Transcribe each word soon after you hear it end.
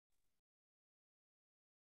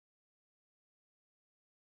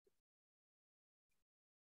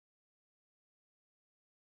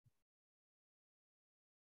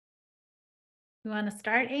You want to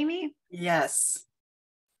start, Amy? Yes.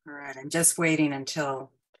 All right. I'm just waiting until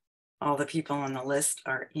all the people on the list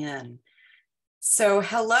are in. So,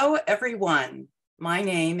 hello, everyone. My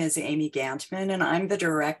name is Amy Gantman, and I'm the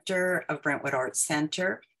director of Brentwood Arts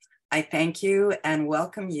Center. I thank you and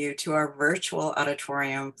welcome you to our virtual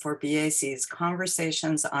auditorium for BAC's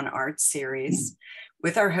Conversations on Art series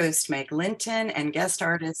with our host, Meg Linton, and guest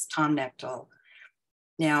artist, Tom Knechtel.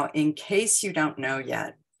 Now, in case you don't know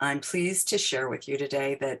yet, I'm pleased to share with you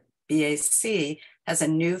today that BAC has a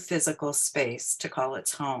new physical space to call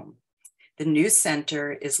its home. The new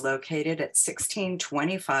center is located at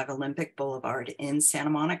 1625 Olympic Boulevard in Santa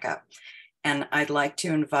Monica. And I'd like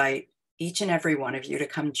to invite each and every one of you to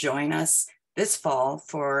come join us this fall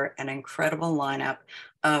for an incredible lineup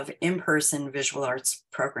of in-person visual arts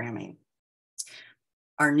programming.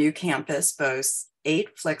 Our new campus boasts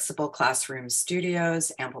 8 flexible classroom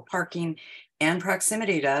studios, ample parking, and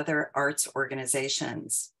proximity to other arts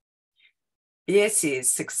organizations.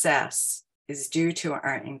 BAC's success is due to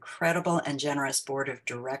our incredible and generous board of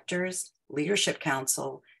directors, leadership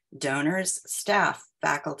council, donors, staff,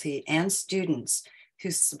 faculty, and students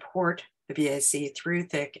who support the BAC through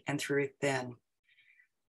thick and through thin.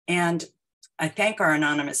 And I thank our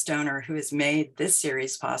anonymous donor who has made this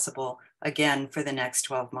series possible again for the next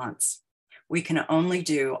 12 months. We can only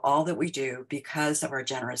do all that we do because of our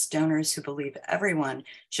generous donors who believe everyone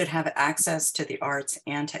should have access to the arts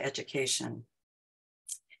and to education.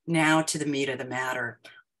 Now to the meat of the matter.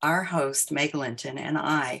 Our host, Meg Linton, and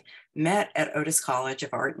I met at Otis College of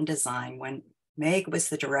Art and Design when Meg was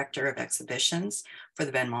the director of exhibitions for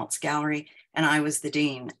the Ben Maltz Gallery, and I was the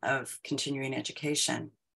dean of continuing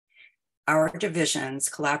education. Our divisions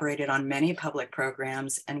collaborated on many public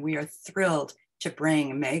programs, and we are thrilled to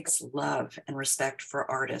bring Meg's love and respect for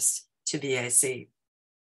artists to BAC.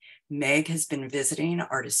 Meg has been visiting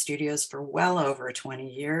artist studios for well over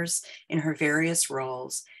 20 years in her various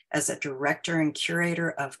roles as a director and curator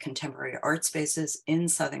of contemporary art spaces in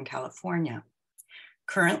Southern California.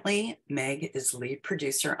 Currently, Meg is lead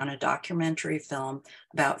producer on a documentary film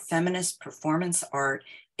about feminist performance art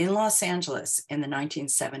in Los Angeles in the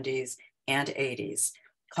 1970s and 80s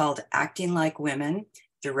called Acting Like Women,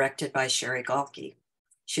 directed by Sherry Galkey.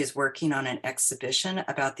 She's working on an exhibition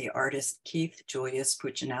about the artist Keith Julius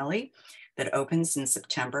Puccinelli that opens in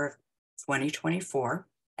September of 2024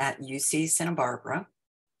 at UC Santa Barbara.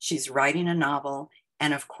 She's writing a novel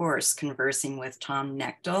and, of course, conversing with Tom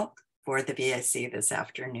Knechtel for the BAC this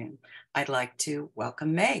afternoon. I'd like to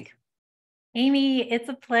welcome Meg. Amy, it's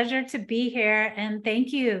a pleasure to be here, and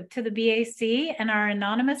thank you to the BAC and our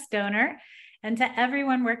anonymous donor, and to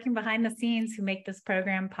everyone working behind the scenes who make this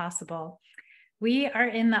program possible. We are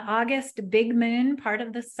in the August big moon part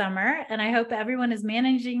of the summer, and I hope everyone is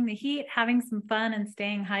managing the heat, having some fun, and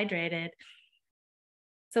staying hydrated.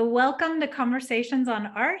 So welcome to Conversations on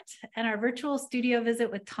Art and our virtual studio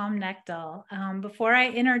visit with Tom Knechtel. Before I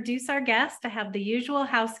introduce our guest, I have the usual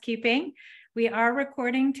housekeeping. We are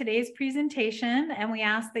recording today's presentation, and we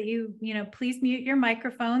ask that you please mute your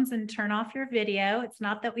microphones and turn off your video. It's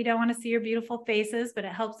not that we don't want to see your beautiful faces, but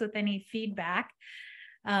it helps with any feedback.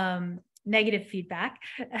 Negative feedback.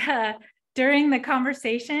 During the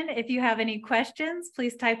conversation, if you have any questions,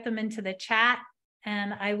 please type them into the chat,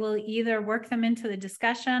 and I will either work them into the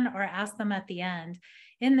discussion or ask them at the end.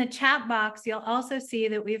 In the chat box, you'll also see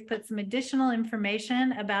that we've put some additional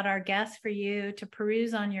information about our guests for you to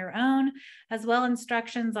peruse on your own, as well as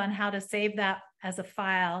instructions on how to save that as a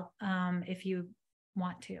file if you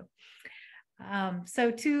want to.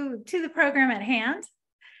 So to the program at hand.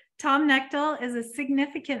 Tom Knechtel is a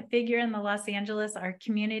significant figure in the Los Angeles art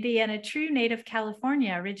community and a true native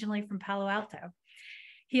California, originally from Palo Alto.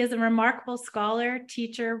 He is a remarkable scholar,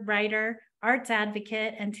 teacher, writer, arts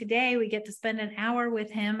advocate, and today we get to spend an hour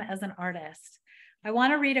with him as an artist. I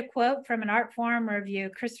want to read a quote from an art forum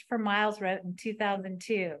review Christopher Miles wrote in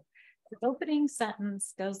 2002. The opening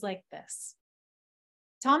sentence goes like this.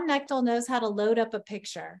 Tom Knechtel knows how to load up a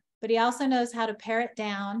picture, but he also knows how to pare it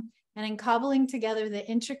down, and in cobbling together the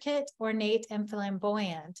intricate, ornate, and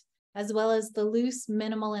flamboyant, as well as the loose,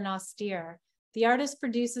 minimal, and austere, the artist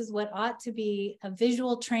produces what ought to be a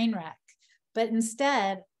visual train wreck, but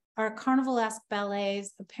instead are carnivalesque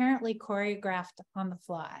ballets apparently choreographed on the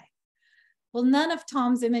fly. Well, none of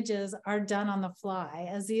Tom's images are done on the fly,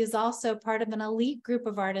 as he is also part of an elite group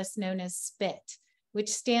of artists known as SPIT, which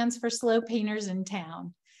stands for Slow Painters in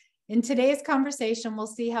Town. In today's conversation, we'll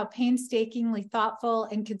see how painstakingly thoughtful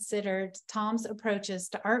and considered Tom's approaches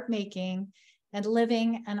to art making and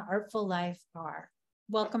living an artful life are.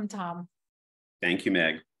 Welcome, Tom. Thank you,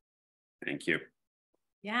 Meg. Thank you.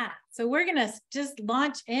 Yeah. So we're going to just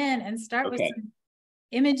launch in and start with some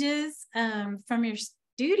images from your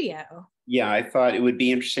studio. Yeah, I thought it would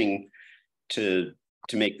be interesting to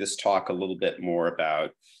make this talk a little bit more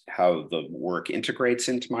about how the work integrates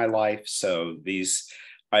into my life. So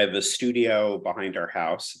I have a studio behind our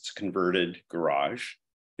house. It's a converted garage,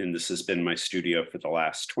 and this has been my studio for the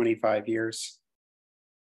last 25 years.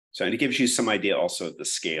 So it gives you some idea also of the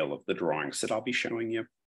scale of the drawings that I'll be showing you.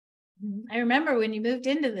 I remember when you moved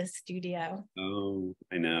into this studio. Oh,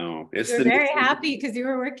 I know. You were very happy because you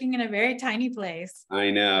were working in a very tiny place. I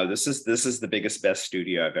know. This is the biggest, best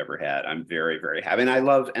studio I've ever had. I'm very, very happy.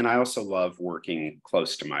 And I also love working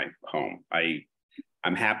close to my home.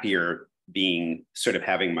 I'm happier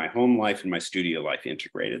having my home life and my studio life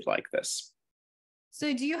integrated like this.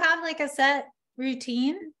 So do you have like a set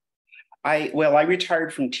routine? I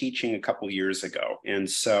retired from teaching a couple years ago. And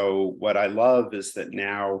so what I love is that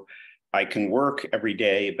now I can work every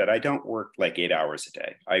day, but I don't work like 8 hours a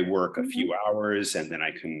day. I work a few hours and then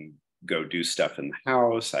I can go do stuff in the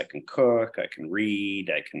house. I can cook, I can read,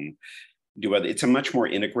 I can do other. It's a much more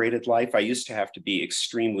integrated life. I used to have to be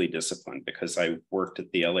extremely disciplined because I worked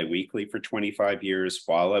at the LA Weekly for 25 years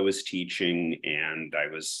while I was teaching, and I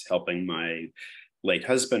was helping my late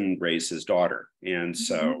husband raise his daughter. And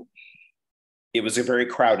so it was a very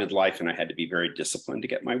crowded life and I had to be very disciplined to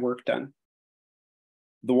get my work done.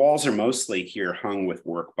 The walls are mostly here hung with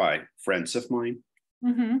work by friends of mine.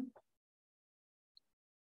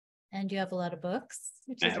 And you have a lot of books.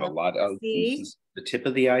 I have a lot of, this is the tip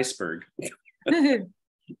of the iceberg.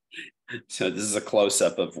 So this is a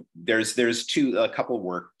close-up of, there's a couple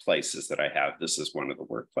workplaces that I have. This is one of the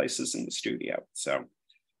workplaces in the studio. So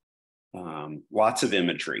lots of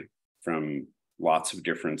imagery from lots of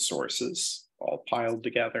different sources, all piled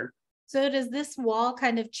together. So does this wall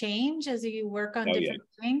kind of change as you work on different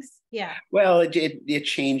things? Yeah. Well, it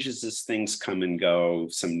changes as things come and go.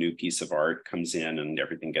 Some new piece of art comes in and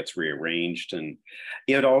everything gets rearranged. And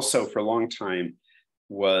it also, for a long time,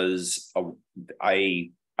 was I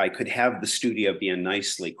could have the studio be a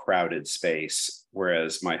nicely crowded space,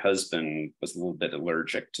 whereas my husband was a little bit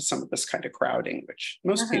allergic to some of this kind of crowding, which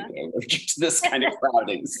most people are allergic to this kind of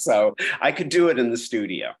crowding. So I could do it in the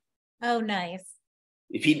studio. Oh, nice.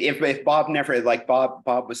 If Bob never, like Bob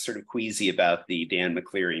was sort of queasy about the Dan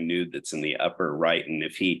McCleary nude that's in the upper right. And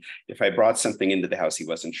if I brought something into the house he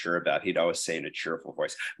wasn't sure about, he'd always say in a cheerful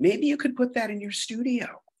voice, maybe you could put that in your studio.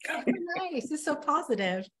 Oh, nice. It's so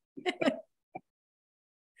positive.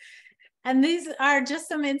 And these are just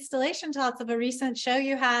some installation shots of a recent show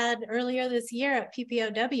you had earlier this year at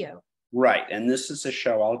PPOW. Right. And this is a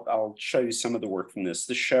show, I'll show you some of the work from this.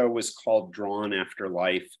 The show was called Drawn After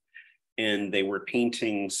Life. And they were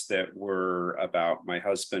paintings that were about my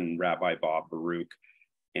husband, Rabbi Bob Baruch,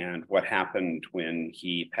 and what happened when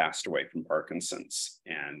he passed away from Parkinson's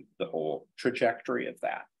and the whole trajectory of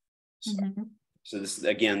that. So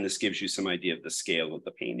this gives you some idea of the scale of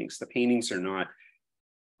the paintings. The paintings are not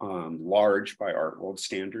large by art world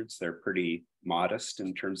standards. They're pretty modest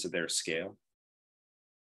in terms of their scale.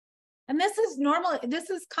 And this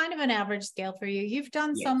is kind of an average scale for you. You've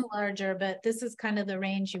done some larger, but this is kind of the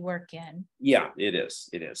range you work in. Yeah, it is.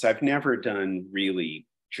 It is. I've never done really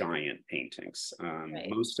giant paintings.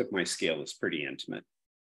 Most of my scale is pretty intimate.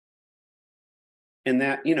 And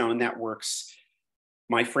that works.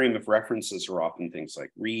 My frame of references are often things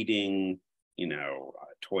like reading,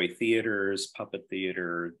 toy theaters, puppet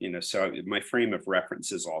theater, so my frame of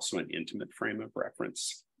reference is also an intimate frame of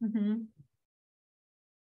reference.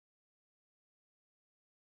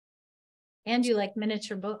 And you like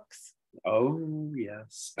miniature books. Oh,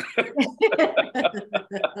 yes.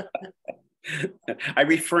 I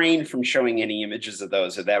refrain from showing any images of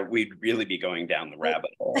those, or that we'd really be going down the rabbit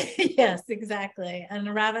hole. Yes, exactly. And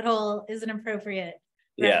the rabbit hole is an appropriate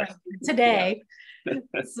reference today. Yeah.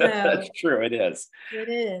 That's true, it is. It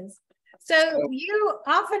is. So you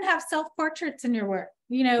often have self-portraits in your work.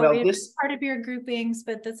 It's part of your groupings,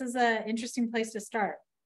 but this is an interesting place to start.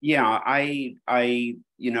 Yeah, it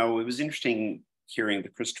was interesting hearing the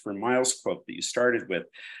Christopher Miles quote that you started with.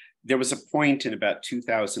 There was a point in about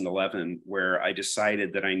 2011 where I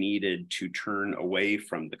decided that I needed to turn away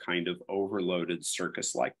from the kind of overloaded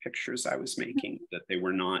circus-like pictures I was making, that they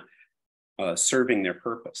were not serving their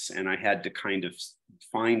purpose. And I had to kind of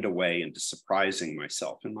find a way into surprising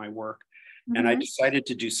myself in my work. And I decided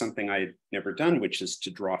to do something I had never done, which is to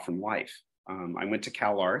draw from life. I went to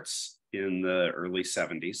Cal Arts in the early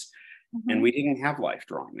 70s, and we didn't have life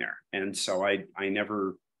drawing there. And so I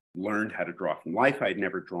never learned how to draw from life. I'd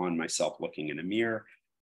never drawn myself looking in a mirror,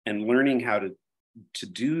 and learning how to to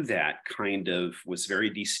do that kind of was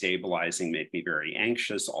very destabilizing, made me very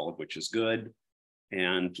anxious, all of which is good.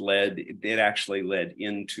 And it actually led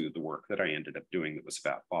into the work that I ended up doing that was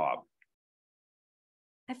about Bob.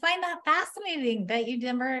 I find that fascinating that you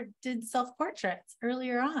never did self-portraits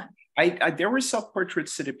earlier on. There were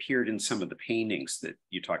self-portraits that appeared in some of the paintings that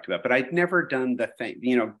you talked about, but I'd never done the thing,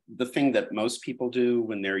 the thing that most people do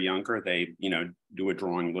when they're younger, they, do a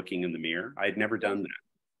drawing looking in the mirror. I'd never done that.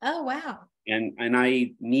 Oh, wow. And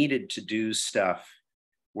I needed to do stuff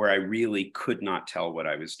where I really could not tell what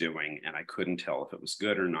I was doing, and I couldn't tell if it was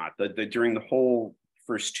good or not. During the whole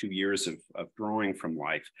first 2 years of drawing from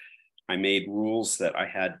life, I made rules that I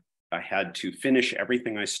had to finish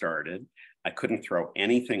everything I started. I couldn't throw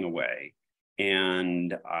anything away,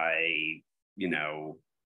 and I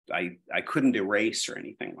couldn't erase or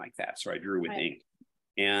anything like that. So I drew with ink,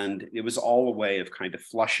 and it was all a way of kind of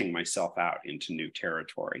flushing myself out into new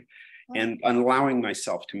territory. And allowing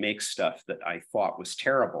myself to make stuff that I thought was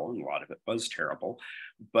terrible, and a lot of it was terrible,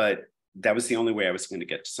 but that was the only way I was going to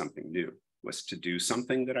get to something new, was to do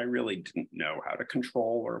something that I really didn't know how to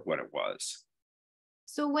control or what it was.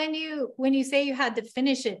 So when you say you had to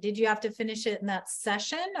finish it, did you have to finish it in that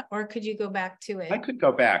session, or could you go back to it? I could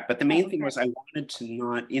go back, but the main thing was I wanted to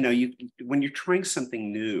not, when you're trying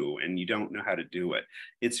something new and you don't know how to do it,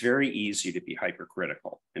 it's very easy to be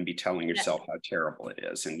hypercritical and be telling yourself how terrible it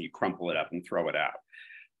is, and you crumple it up and throw it out.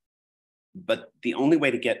 But the only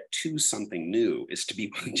way to get to something new is to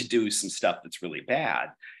be willing to do some stuff that's really bad.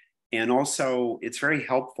 And also, it's very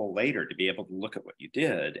helpful later to be able to look at what you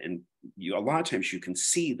did. And a lot of times you can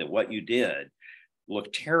see that what you did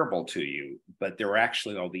looked terrible to you, but there were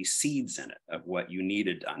actually all these seeds in it of what you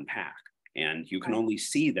needed to unpack. And you can only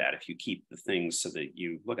see that if you keep the things so that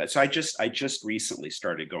you look at. So I just recently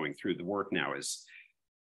started going through the work. Now is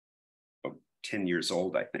 10 years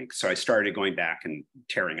old, I think. So I started going back and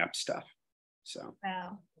tearing up stuff. So.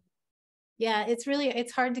 Wow. Yeah,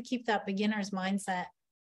 it's hard to keep that beginner's mindset.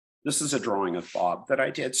 This is a drawing of Bob that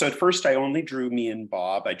I did. So at first I only drew me and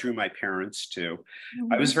Bob. I drew my parents too.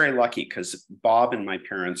 I was very lucky because Bob and my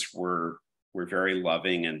parents were very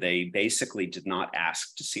loving, and they basically did not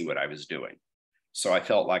ask to see what I was doing. So I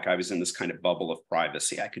felt like I was in this kind of bubble of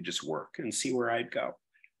privacy. I could just work and see where I'd go.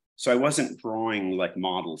 So I wasn't drawing like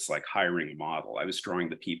models, like hiring a model. I was drawing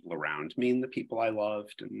the people around me and the people I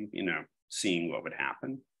loved, and, seeing what would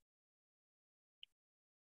happen.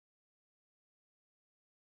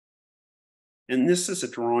 And this is a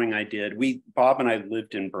drawing I did. Bob and I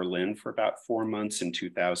lived in Berlin for about 4 months in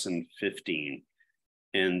 2015.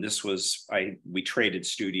 And this was, we traded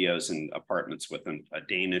studios and apartments with a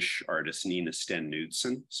Danish artist, Nina Sten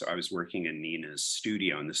Knudsen. So I was working in Nina's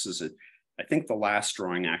studio. And this is I think the last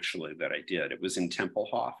drawing actually that I did. It was in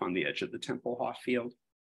Tempelhof, on the edge of the Tempelhof field.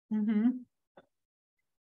 Mm-hmm.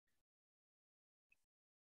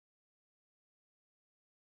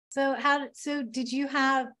 So how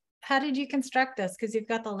did you construct this? Because you've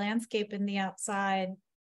got the landscape in the outside.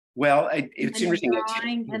 Well, it's interesting.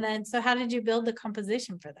 And then, so how did you build the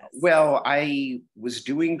composition for this? Well, I was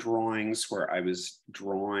doing drawings where I was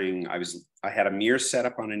drawing. I had a mirror set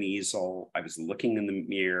up on an easel. I was looking in the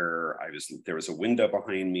mirror. There was a window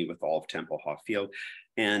behind me with all of Tempelhof Field,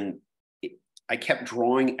 and I kept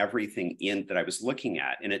drawing everything in that I was looking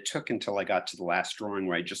at. And it took until I got to the last drawing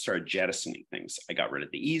where I just started jettisoning things. I got rid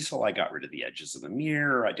of the easel. I got rid of the edges of the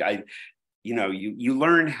mirror. You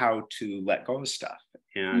learn how to let go of stuff.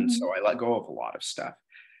 And so I let go of a lot of stuff.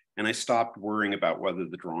 And I stopped worrying about whether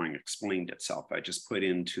the drawing explained itself. I just put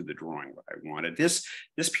into the drawing what I wanted. This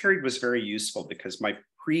period was very useful because my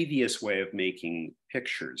previous way of making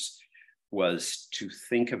pictures was to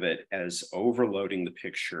think of it as overloading the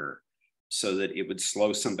picture so that it would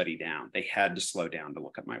slow somebody down. They had to slow down to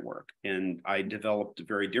look at my work. And I developed a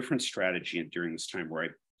very different strategy during this time where I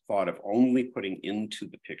thought of only putting into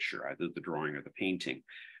the picture, either the drawing or the painting,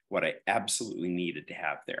 what I absolutely needed to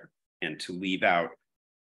have there, and to leave out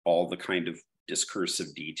all the kind of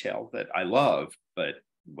discursive detail that I love, but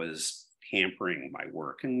was hampering my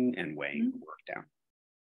work and weighing the work down.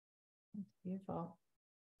 Beautiful.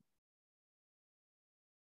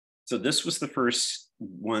 So this was the first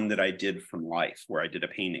one that I did from life, where I did a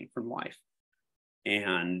painting from life.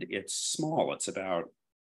 And it's small. It's about,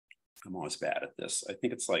 I'm always bad at this. I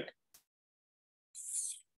think it's like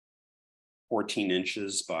 14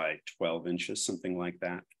 inches by 12 inches, something like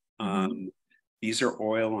that. These are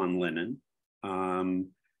oil on linen.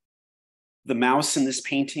 The mouse in this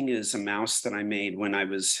painting is a mouse that I made when I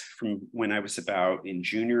was about in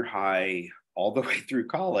junior high all the way through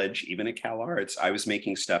college, even at Cal Arts. I was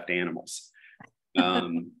making stuffed animals.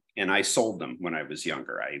 And I sold them when I was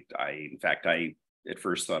younger. In fact, I at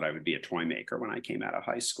first thought I would be a toy maker when I came out of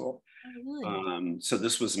high school. Oh, really? So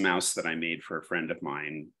this was a mouse that I made for a friend of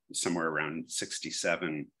mine somewhere around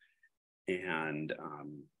 67. And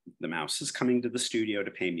the mouse is coming to the studio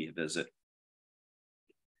to pay me a visit.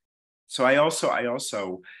 So I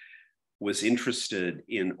also was interested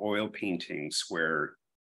in oil paintings where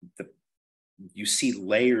you see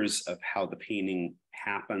layers of how the painting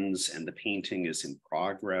happens, and the painting is in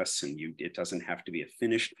progress, and it doesn't have to be a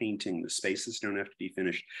finished painting. The spaces don't have to be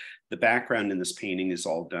finished. The background in this painting is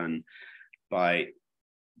all done by,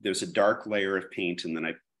 there's a dark layer of paint, and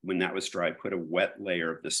then when that was dry, I put a wet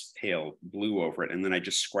layer of this pale blue over it, and then I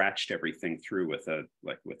just scratched everything through with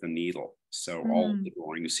a needle. So all the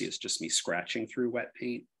drawing you see is just me scratching through wet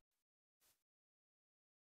paint.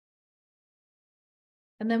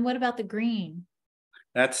 And then what about the green?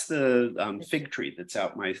 That's the fig tree that's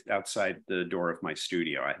outside the door of my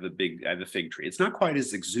studio. I have a fig tree. It's not quite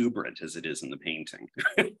as exuberant as it is in the painting.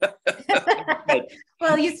 But,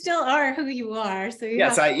 well, you still are who you are, so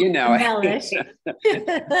yes, embellish.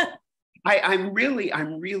 I'm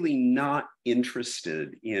really not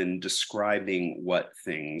interested in describing what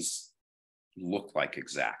things look like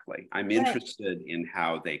exactly. I'm interested in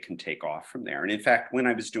how they can take off from there. And in fact, when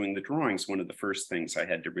I was doing the drawings, one of the first things I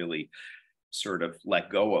had to really sort of let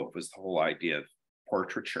go of was the whole idea of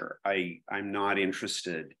portraiture. I'm not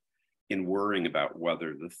interested in worrying about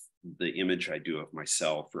whether the image I do of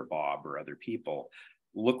myself or Bob or other people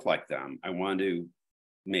look like them. I want to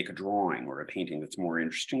make a drawing or a painting that's more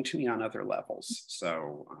interesting to me on other levels.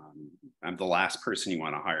 So I'm the last person you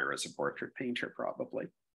want to hire as a portrait painter, probably.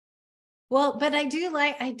 Well, but I do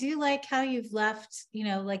like how you've left,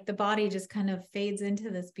 like the body just kind of fades into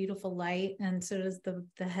this beautiful light, and so does the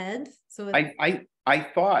head. So I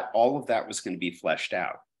thought all of that was going to be fleshed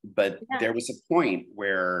out, but there was a point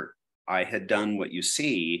where I had done what you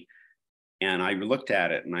see, and I looked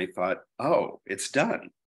at it and I thought, oh, it's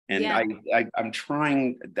done. And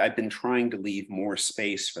I've been trying to leave more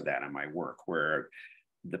space for that in my work, where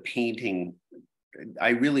the painting, I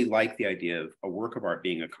really like the idea of a work of art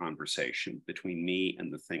being a conversation between me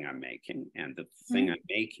and the thing I'm making, and the thing I'm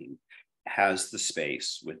making has the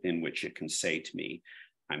space within which it can say to me,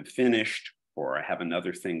 I'm finished, or I have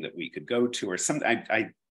another thing that we could go to, or something. I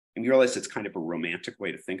realize it's kind of a romantic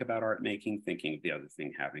way to think about art making, thinking of the other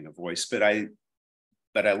thing having a voice, but I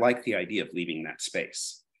like the idea of leaving that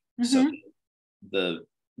space. So the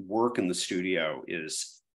work in the studio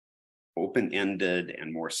is open-ended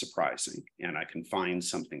and more surprising, and I can find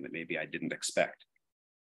something that maybe I didn't expect.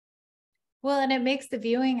 Well, and it makes the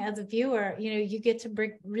viewing, as a viewer, you get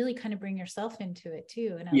to really kind of bring yourself into it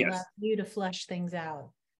too, and it allows you to flesh things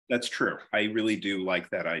out. That's true. I really do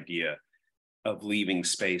like that idea of leaving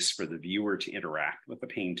space for the viewer to interact with the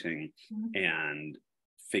painting and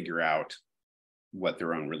figure out what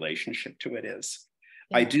their own relationship to it is.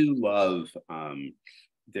 I do love,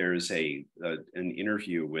 there's an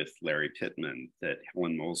interview with Larry Pittman that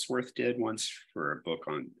Helen Molesworth did once for a book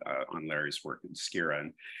on Larry's work in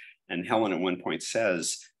Skira. And Helen at one point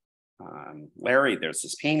says, Larry, there's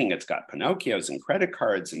this painting, it's got Pinocchios and credit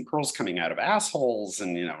cards and girls coming out of assholes,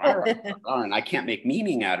 and and I can't make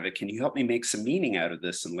meaning out of it. Can you help me make some meaning out of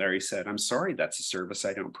this? And Larry said, I'm sorry, that's a service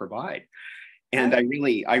I don't provide. And I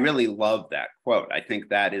really love that quote. I think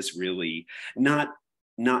that is really not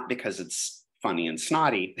because it's funny and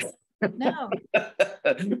snotty, no,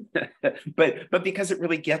 but because it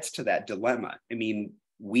really gets to that dilemma. I mean,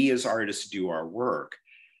 we as artists do our work,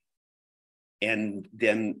 and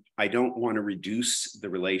then I don't want to reduce the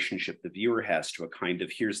relationship the viewer has to a kind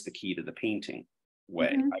of here's the key to the painting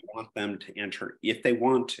way. I want them to enter, if they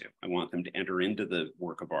want to, I want them to enter into the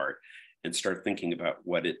work of art and start thinking about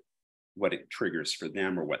what it triggers for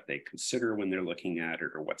them, or what they consider when they're looking at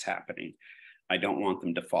it, or what's happening. I don't want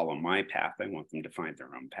them to follow my path. I want them to find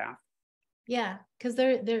their own path. Yeah, because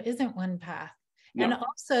there isn't one path. No. And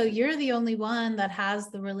also, you're the only one that has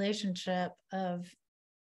the relationship of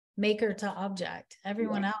maker to object.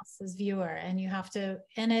 Everyone else is viewer, and you have to,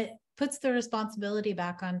 and it puts the responsibility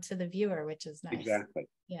back onto the viewer, which is nice. Exactly.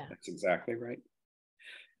 Yeah, that's exactly right.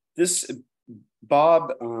 This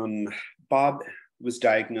Bob was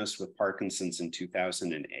diagnosed with Parkinson's in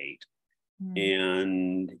 2008.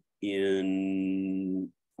 And in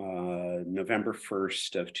November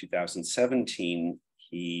 1st of 2017,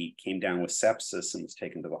 he came down with sepsis and was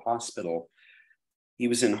taken to the hospital. He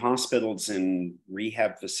was in hospitals and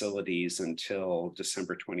rehab facilities until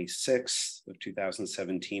December 26th of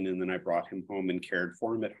 2017. And then I brought him home and cared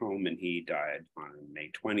for him at home, and he died on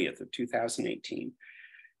May 20th of 2018.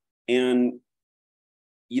 And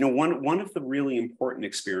one of the really important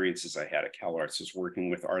experiences I had at CalArts was working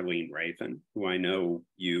with Arlene Raven, who I know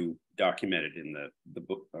you documented in the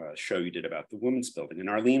book show you did about the Women's Building. And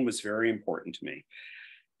Arlene was very important to me.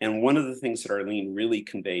 And one of the things that Arlene really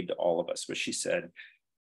conveyed to all of us was she said,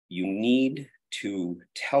 you need to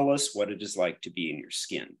tell us what it is like to be in your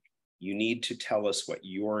skin. You need to tell us what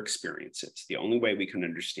your experience is. The only way we can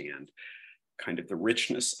understand kind of the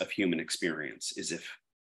richness of human experience is if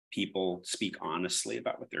people speak honestly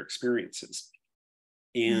about what their experience is.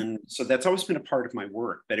 And so that's always been a part of my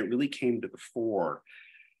work, but it really came to the fore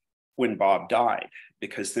when Bob died,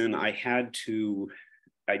 because then I had to,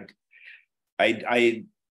 I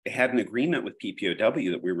had an agreement with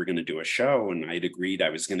PPOW that we were going to do a show, and I'd agreed I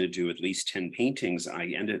was going to do at least 10 paintings. I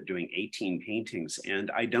ended up doing 18 paintings,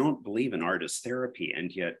 and I don't believe in artist therapy,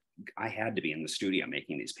 and yet I had to be in the studio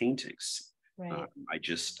making these paintings. Right.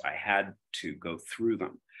 I had to go through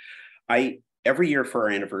them. Every year for our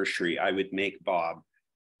anniversary, I would make Bob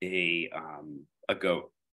a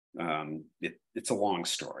goat. It's a long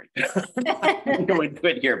story. I'm going to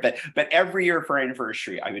it here, but every year for our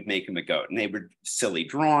anniversary, I would make him a goat, and they were silly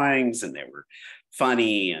drawings, and they were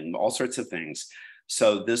funny, and all sorts of things.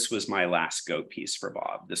 So this was my last goat piece for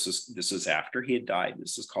Bob. This was after he had died.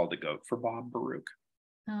 This is called a goat for Bob Baruch.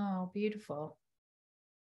 Oh, beautiful.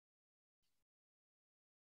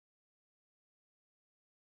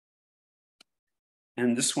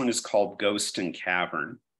 And this one is called Ghost and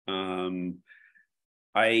Cavern.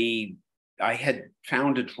 I had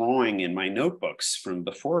found a drawing in my notebooks from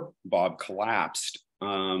before Bob collapsed,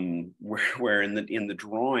 where in the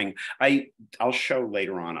drawing, I'll show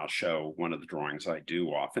later on, I'll show one of the drawings I do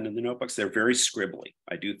often in the notebooks. They're very scribbly.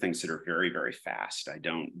 I do things that are very, very fast.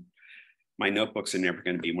 My notebooks are never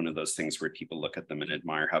going to be one of those things where people look at them and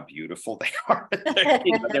admire how beautiful they are.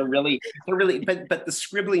 they're really, but the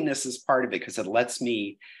scribbliness is part of it, because it lets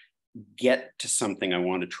me get to something I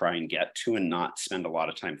want to try and get to and not spend a lot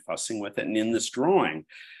of time fussing with it. And in this drawing,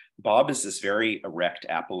 Bob is this very erect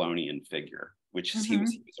Apollonian figure, which is, he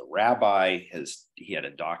was a rabbi. He had a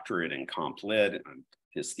doctorate in comp lit.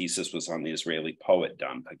 His thesis was on the Israeli poet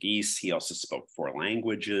Dan Pagis. He also spoke 4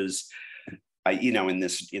 languages. In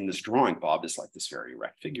this drawing, Bob is like this very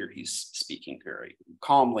erect figure. He's speaking very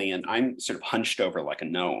calmly, and I'm sort of hunched over like a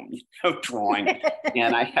gnome, drawing.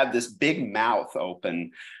 And I have this big mouth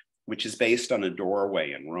open, which is based on a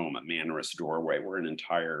doorway in Rome, a Mannerist doorway, where an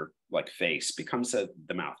entire face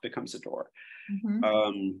the mouth becomes a door.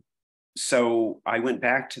 So I went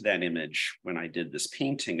back to that image when I did this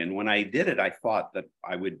painting, and when I did it, I thought that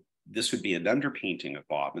this would be an underpainting of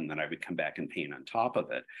Bob, and then I would come back and paint on top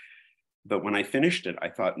of it. But when I finished it, I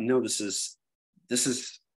thought, no, this is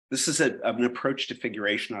an approach to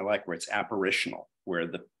figuration I like, where it's apparitional, where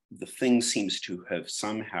the thing seems to have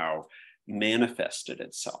somehow manifested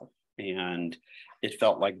itself. And it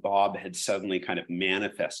felt like Bob had suddenly kind of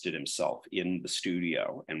manifested himself in the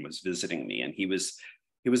studio and was visiting me. And he was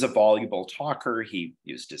a voluble talker. He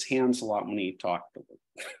used his hands a lot when he talked,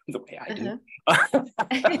 the way I do.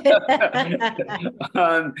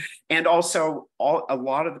 And also, a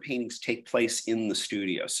lot of the paintings take place in the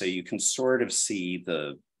studio, so you can sort of see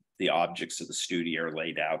the objects of the studio are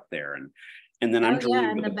laid out there. And then I'm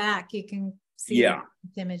drawing in the back you can see the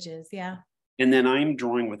images. Yeah. And then I'm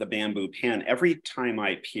drawing with a bamboo pen. Every time I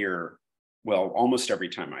appear, well, almost every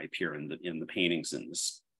time I appear in the paintings in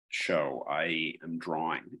this show, I am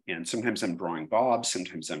drawing. And sometimes I'm drawing Bob,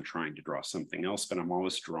 sometimes I'm trying to draw something else, but I'm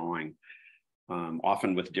always drawing,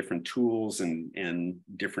 often with different tools and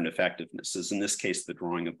different effectivenesses. In this case, the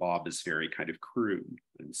drawing of Bob is very kind of crude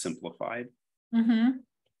and simplified.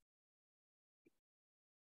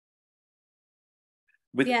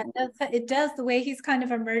 It does. The way he's kind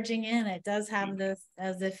of emerging in, it does have this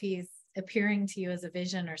as if he's appearing to you as a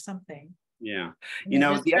vision or something. Yeah.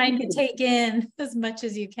 Just trying to take in as much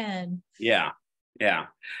as you can. Yeah.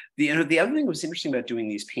 The other thing that was interesting about doing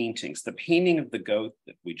these paintings, the painting of the goat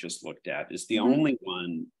that we just looked at is the only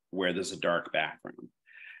one where there's a dark background.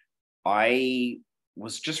 I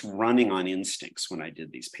was just running on instincts when I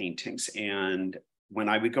did these paintings. And when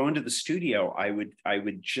I would go into the studio, I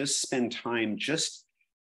would just spend time just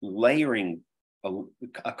layering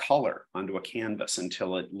a color onto a canvas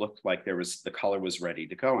until it looked like the color was ready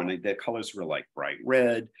to go. And the colors were like bright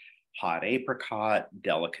red, hot apricot,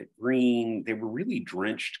 delicate green. They were really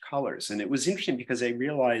drenched colors. And it was interesting because I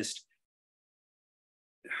realized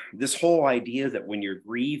this whole idea that when you're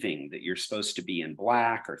grieving, that you're supposed to be in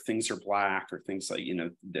black, or things are black, or things like,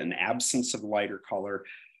 an absence of lighter color.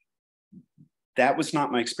 That was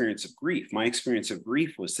not my experience of grief. My experience of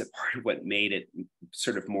grief was that part of what made it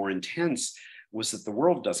sort of more intense was that the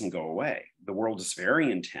world doesn't go away. The world is very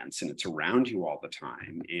intense and it's around you all the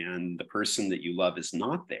time. And the person that you love is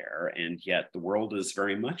not there. And yet the world is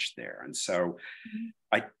very much there. And so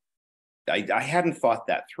I hadn't thought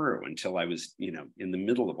that through until I was, in the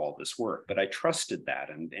middle of all this work, but I trusted that.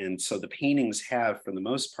 And so the paintings have, for the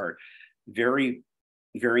most part, very,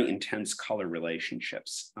 very intense color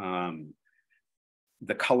relationships.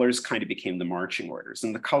 The colors kind of became the marching orders,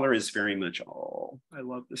 and the color is very much, oh, I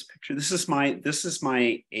love this picture. This is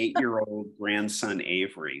my 8-year-old grandson,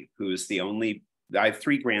 Avery, who is the only, I have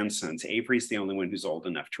 3 grandsons. Avery's the only one who's old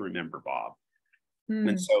enough to remember Bob.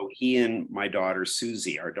 And so he and my daughter,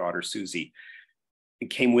 Susie,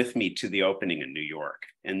 came with me to the opening in New York.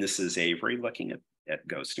 And this is Avery looking at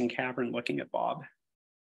Ghost and Cavern, looking at Bob.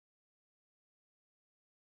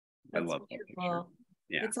 That's I love that picture.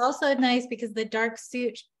 Yeah. It's also nice because the dark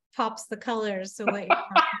suit pops the colors. So what you're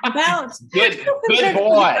talking about. Good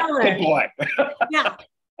boy. Good boy. Yeah,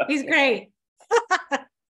 he's great.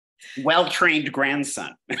 Well-trained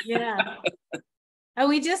grandson. Yeah. And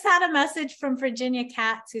we just had a message from Virginia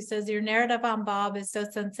Katz, who says, your narrative on Bob is so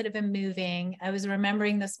sensitive and moving. I was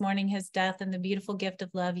remembering this morning his death and the beautiful gift of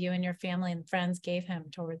love you and your family and friends gave him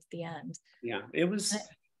towards the end. Yeah, it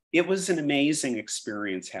was an amazing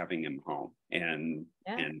experience having him home and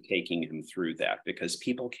taking him through that, because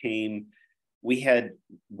people came.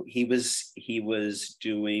 He was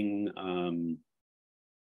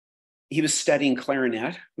studying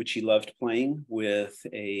clarinet, which he loved playing with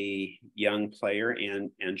a young player,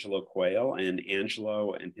 Angelo Quayle, and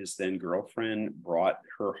Angelo and his then girlfriend brought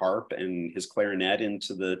her harp and his clarinet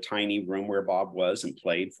into the tiny room where Bob was and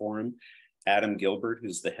played for him. Adam Gilbert,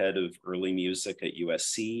 who's the head of early music at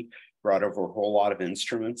USC, brought over a whole lot of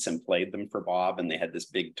instruments and played them for Bob. And they had this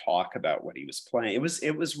big talk about what he was playing.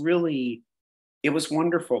 It was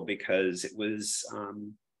wonderful, because it was,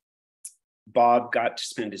 Bob got to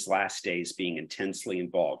spend his last days being intensely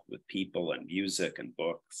involved with people and music and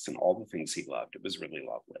books and all the things he loved. It was really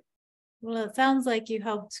lovely. Well, it sounds like you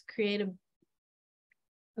helped create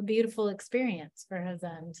a beautiful experience for his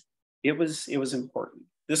end. It was important.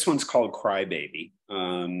 This one's called Crybaby.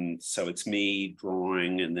 So it's me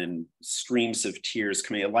drawing and then streams of tears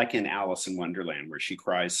coming, like in Alice in Wonderland, where she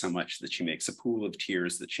cries so much that she makes a pool of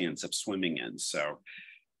tears that she ends up swimming in. So,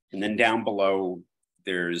 and then down below,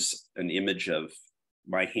 there's an image of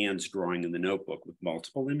my hands drawing in the notebook with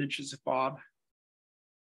multiple images of Bob.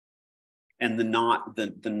 And the knot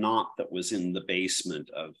that was in the basement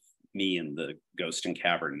of me and the Ghost and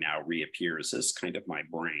Cavern now reappears as kind of my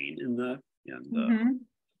brain in the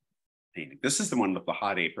painting. This is the one with the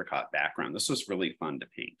hot apricot background. This was really fun to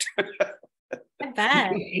paint. I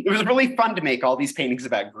bet. It was really fun to make all these paintings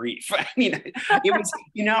about grief. I mean,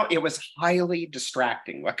 it was highly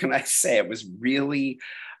distracting. What can I say? It was really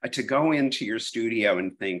to go into your studio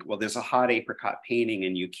and think, well, there's a hot apricot painting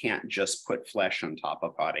and you can't just put flesh on top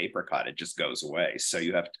of hot apricot. It just goes away. So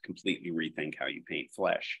you have to completely rethink how you paint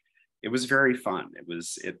flesh. It was very fun.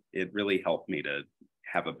 It really helped me to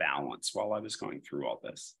have a balance while I was going through all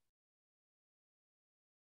this.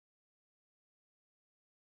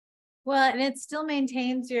 Well, and it still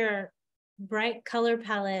maintains your bright color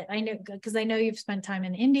palette. I know, because I know you've spent time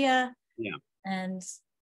in India. Yeah. And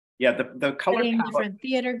yeah, the color palette, different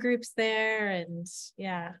theater groups there, and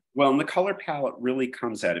yeah. Well, and the color palette really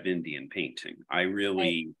comes out of Indian painting. I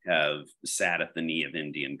really have sat at the knee of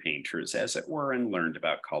Indian painters, as it were, and learned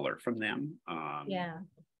about color from them.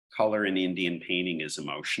 Color in Indian painting is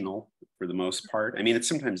emotional for the most part. I mean,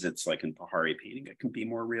 sometimes it's like in Pahari painting, it can be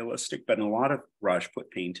more realistic, but in a lot of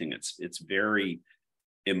Rajput painting, it's very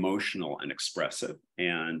emotional and expressive.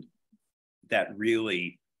 And that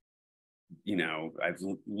really, I've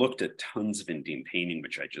looked at tons of Indian painting,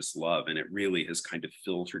 which I just love, and it really has kind of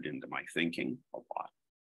filtered into my thinking a lot.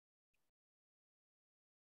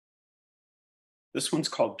 This one's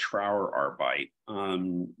called Trauerarbeit.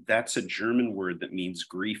 That's a German word that means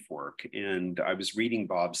grief work. And I was reading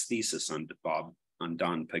Bob's thesis on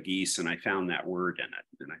Don Pagis, and I found that word in it.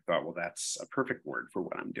 And I thought, well, that's a perfect word for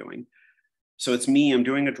what I'm doing. So it's me. I'm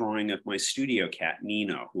doing a drawing of my studio cat,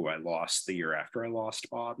 Nino, who I lost the year after I lost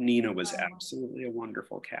Bob. Nino was absolutely a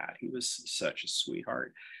wonderful cat. He was such a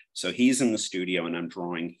sweetheart. So he's in the studio, and I'm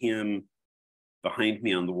drawing him. Behind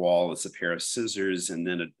me on the wall is a pair of scissors, and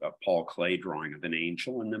then a Paul Klee drawing of an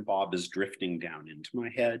angel. And then Bob is drifting down into my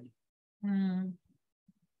head. And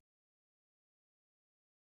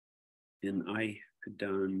I had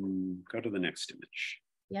done, go to the next image.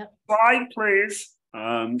 Yep. Slide, please.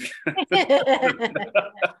 I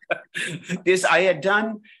had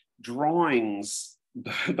done drawings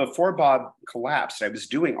before Bob collapsed. I was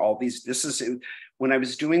doing all these, when I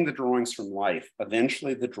was doing the drawings from life,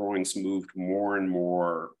 eventually the drawings moved more and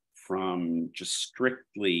more from just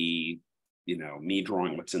strictly, me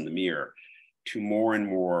drawing what's in the mirror to more and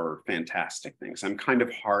more fantastic things. I'm kind of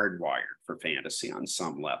hardwired for fantasy on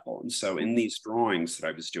some level. And so in these drawings that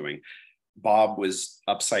I was doing, Bob was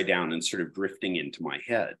upside down and sort of drifting into my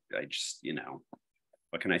head. I just,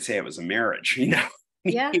 what can I say? It was a marriage,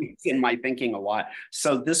 Yeah. in my thinking a lot.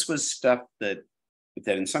 So this was stuff that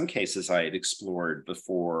in some cases I had explored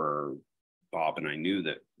before Bob and I knew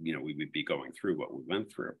that, we would be going through what we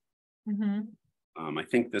went through. Mm-hmm. I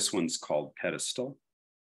think this one's called Pedestal.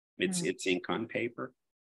 It's ink on paper.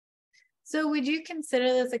 So would you consider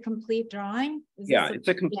this a complete drawing? It's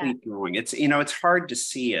a complete drawing. It's, it's hard to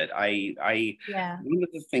see it. One of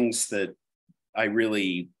the things that I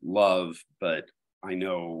really love, but I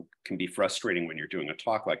know can be frustrating when you're doing a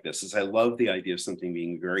talk like this, is I love the idea of something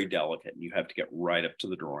being very delicate and you have to get right up to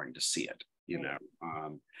the drawing to see it,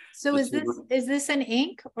 So is this an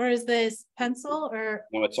ink or is this pencil or?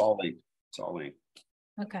 No, it's all ink. It's all ink.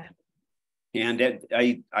 Okay. And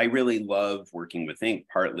I really love working with ink,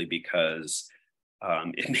 partly because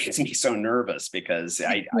it makes me so nervous because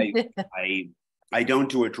I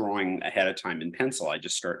don't do a drawing ahead of time in pencil. I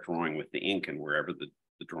just start drawing with the ink, and wherever the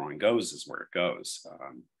drawing goes is where it goes.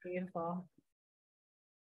 Beautiful.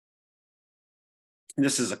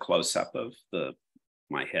 This is a close-up of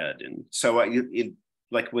my head. And so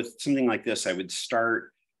like with something like this, I would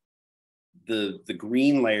start the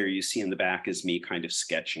green layer you see in the back is me kind of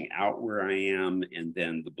sketching out where I am. And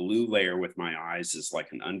then the blue layer with my eyes is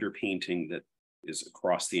like an underpainting that is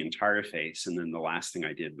across the entire face. And then the last thing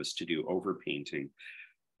I did was to do overpainting.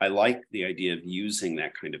 I like the idea of using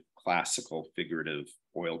that kind of classical figurative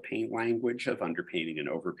oil paint language of underpainting and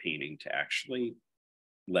overpainting to actually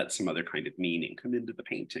let some other kind of meaning come into the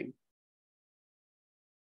painting.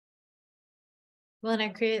 Well, and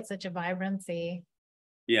it creates such a vibrancy.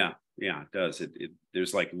 Yeah, it does.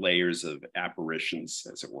 There's like layers of apparitions,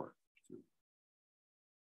 as it were.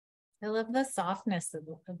 I love the softness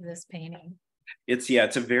of this painting. It's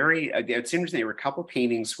interesting. There were a couple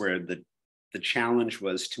paintings where the challenge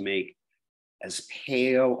was to make as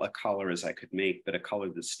pale a color as I could make, but a color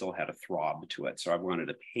that still had a throb to it. So I wanted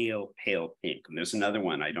a pale, pale pink. And there's another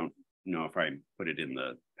one, I don't know if I put it in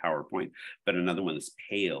the PowerPoint, but another one that's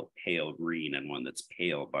pale, pale green, and one that's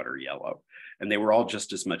pale butter yellow. And they were all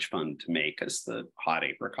just as much fun to make as the hot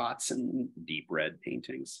apricots and deep red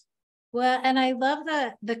paintings. Well, and I love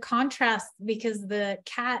the contrast because the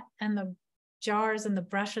cat and the jars and the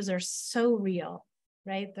brushes are so real,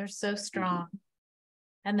 right? They're so strong. Mm-hmm.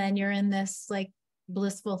 And then you're in this like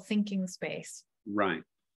blissful thinking space. Right.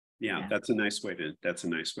 Yeah, that's a nice way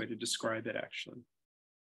to describe it, actually.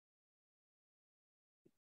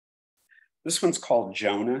 This one's called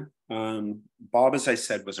Jonah. Bob, as I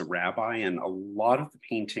said, was a rabbi, and a lot of the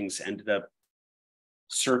paintings ended up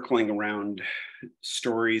circling around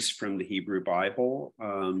stories from the Hebrew Bible.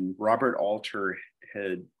 Robert Alter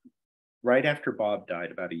had, right after Bob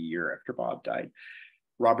died, about a year after Bob died,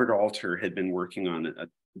 Robert Alter had been working on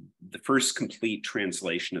the first complete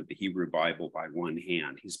translation of the Hebrew Bible by one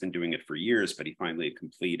hand. He's been doing it for years, but he finally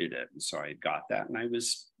completed it. And so I got that and I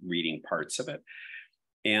was reading parts of it.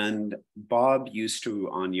 And Bob used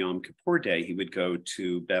to, on Yom Kippur Day, he would go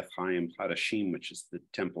to Beth Chaim Hadashim, which is the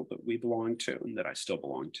temple that we belong to and that I still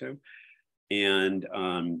belong to. And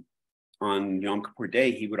on Yom Kippur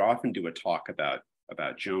Day, he would often do a talk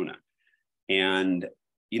about Jonah. And,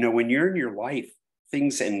 when you're in your life,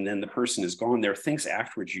 things, and then the person is gone, there are things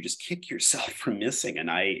afterwards you just kick yourself for missing. And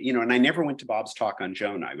I never went to Bob's talk on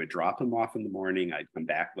Jonah. I would drop him off in the morning. I'd come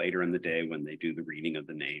back later in the day when they do the reading of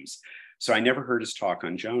the names. So I never heard his talk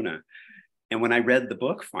on Jonah. And when I read the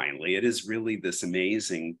book, finally, it is really this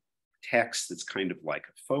amazing text that's kind of like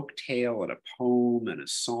a folk tale and a poem and a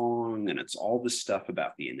song. And it's all this stuff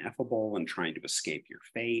about the ineffable and trying to escape your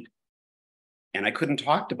fate. And I couldn't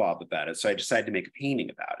talk to Bob about it. So I decided to make a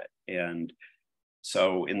painting about it. And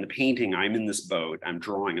so in the painting, I'm in this boat, I'm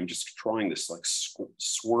just drawing this like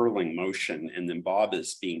swirling motion. And then Bob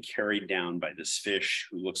is being carried down by this fish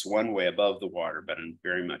who looks one way above the water, but in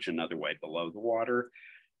very much another way below the water.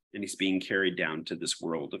 And he's being carried down to this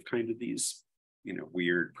world of kind of these,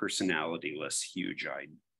 weird, personality-less,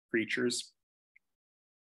 huge-eyed creatures.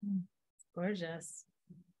 Gorgeous.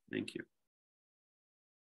 Thank you.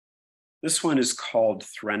 This one is called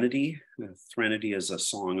Threnody. Threnody is a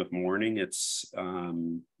song of mourning. It's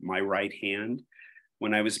my right hand.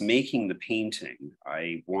 When I was making the painting,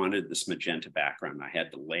 I wanted this magenta background. I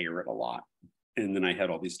had to layer it a lot. And then I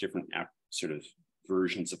had all these different sort of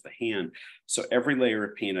versions of the hand. So every layer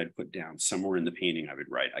of paint I'd put down somewhere in the painting, I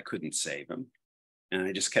would write, I couldn't save him. And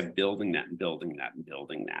I just kept building that and building that and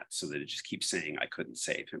building that, so that it just keeps saying, I couldn't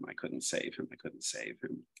save him. I couldn't save him. I couldn't save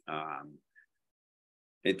him.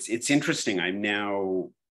 It's interesting. I'm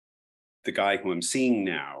now, the guy who I'm seeing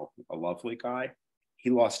now, a lovely guy, he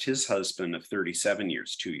lost his husband of 37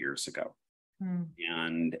 years 2 years ago.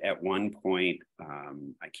 And at one point,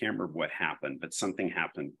 I can't remember what happened, but something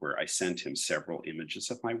happened where I sent him several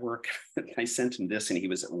images of my work. I sent him this, and he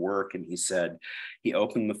was at work, and he said, he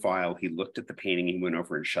opened the file, he looked at the painting, he went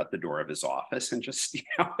over and shut the door of his office and just,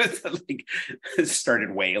 like,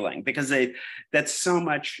 started wailing, because that's so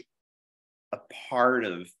much a part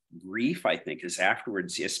of grief, I think, is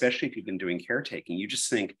afterwards, especially if you've been doing caretaking, you just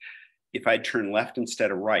think, if I'd turned left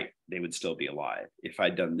instead of right, they would still be alive. If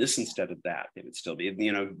I'd done this instead of that, they would still be.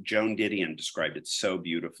 Joan Didion described it so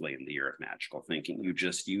beautifully in The Year of Magical Thinking.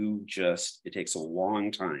 It takes a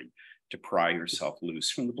long time to pry yourself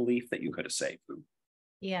loose from the belief that you could have saved them.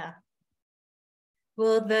 Yeah.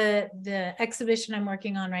 Well, the exhibition I'm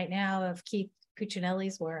working on right now of Keith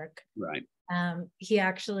Cuccinelli's work, right? He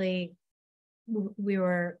actually,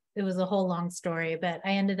 it was a whole long story, but I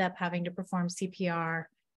ended up having to perform CPR.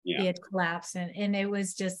 Yeah. He had collapsed, and it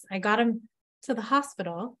was just, I got him to the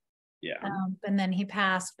hospital. Yeah. And then he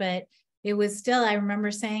passed, but it was still, I remember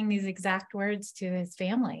saying these exact words to his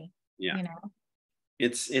family. Yeah.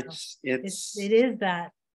 It is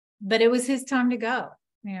that, but it was his time to go,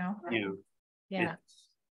 Yeah. Yeah.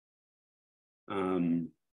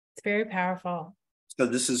 It's very powerful. So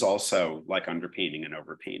this is also like underpainting and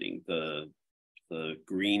overpainting. The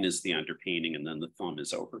green is the underpainting, and then the thumb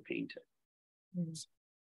is overpainted.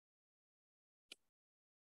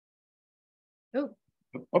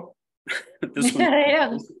 Oh.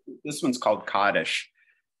 This one's called Kaddish.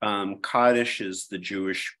 Kaddish is the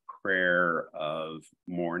Jewish prayer of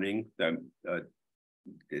mourning.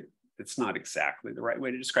 It's not exactly the right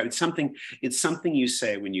way to describe it. It's something you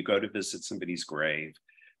say when you go to visit somebody's grave,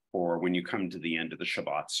 or when you come to the end of the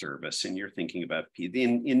Shabbat service and you're thinking about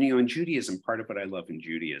in Judaism. Part of what I love in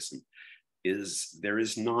Judaism is there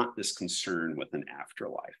is not this concern with an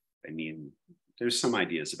afterlife. I mean, there's some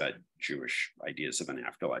ideas about Jewish ideas of an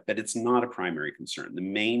afterlife, but it's not a primary concern. The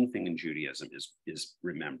main thing in Judaism is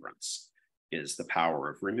remembrance, is the power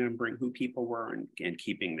of remembering who people were and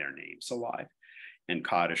keeping their names alive. And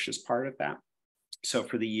Kaddish is part of that. So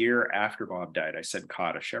for the year after Bob died, I said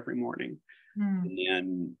Kaddish every morning. And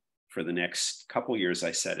then for the next couple of years,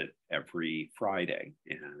 I said it every Friday.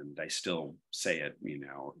 And I still say it,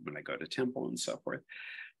 when I go to temple and so forth.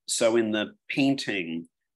 So in the painting,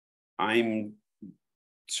 I'm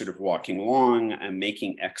sort of walking along, I'm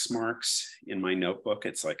making X marks in my notebook.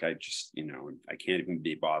 It's like I just, I can't even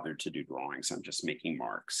be bothered to do drawings. I'm just making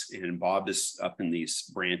marks. And Bob is up in these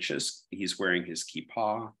branches. He's wearing his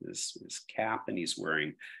kippah, his cap, and he's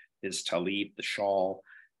wearing his talit, the shawl,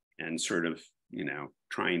 and sort of,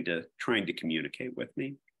 trying to communicate with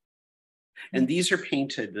me. And these are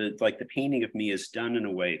painted, the painting of me is done in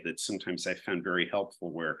a way that sometimes I found very helpful,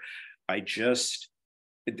 where at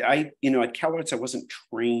Keller's, I wasn't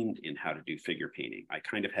trained in how to do figure painting. I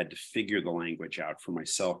kind of had to figure the language out for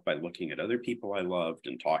myself by looking at other people I loved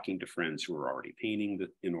and talking to friends who were already painting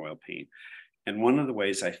in oil paint. And one of the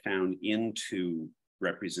ways I found into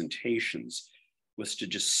representations was to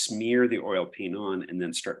just smear the oil paint on and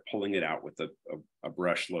then start pulling it out with a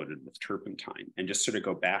brush loaded with turpentine, and just sort of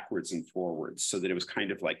go backwards and forwards, so that it was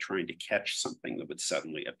kind of like trying to catch something that would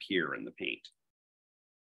suddenly appear in the paint.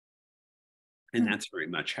 And that's very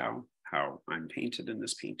much how I'm painted in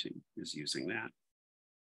this painting, is using that.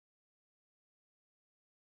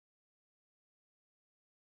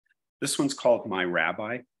 This one's called My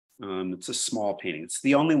Rabbi. It's a small painting. It's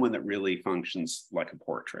the only one that really functions like a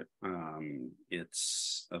portrait.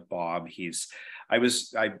 It's of Bob.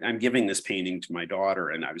 I'm giving this painting to my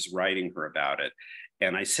daughter, and I was writing her about it.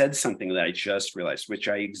 And I said something that I just realized, which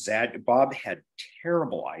Bob had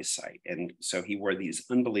terrible eyesight. And so he wore these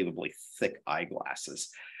unbelievably thick eyeglasses.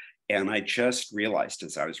 And I just realized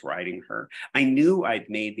as I was writing her, I knew I'd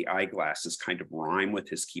made the eyeglasses kind of rhyme with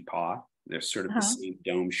his kippah. They're sort of the same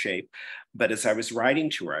dome shape. But as I was writing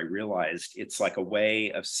to her, I realized it's like a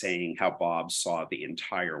way of saying how Bob saw the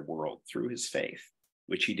entire world through his faith,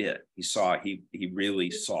 which he did. He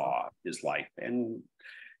really saw his life and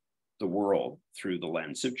the world through the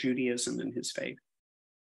lens of Judaism and his faith.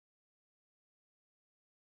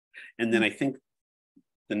 And then I think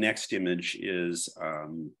the next image is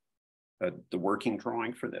the working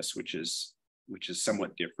drawing for this, which is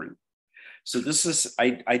somewhat different. So this is,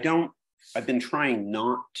 I've been trying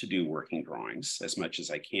not to do working drawings as much as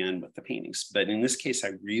I can with the paintings, but in this case,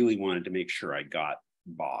 I really wanted to make sure I got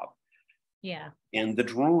Bob. Yeah. And the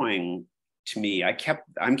drawing to me,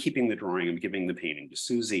 I'm keeping the drawing, I'm giving the painting to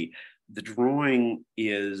Susie. The drawing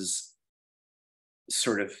is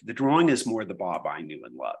more the Bob I knew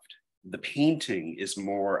and loved. The painting is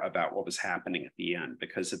more about what was happening at the end,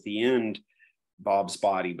 because at the end, Bob's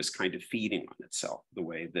body was kind of feeding on itself the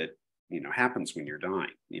way that, happens when you're dying,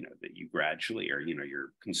 that you gradually are,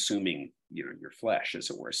 you're consuming, your flesh, as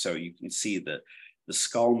it were. So you can see the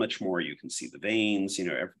skull much more, you can see the veins,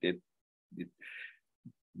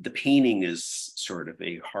 the painting is sort of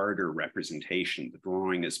a harder representation. The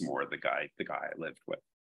drawing is more the guy I lived with.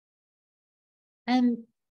 And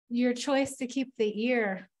your choice to keep the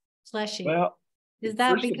ear fleshy, well, is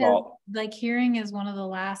that because like hearing is one of the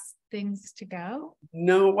last things to go?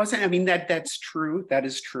 No, it wasn't. I mean, that's true. That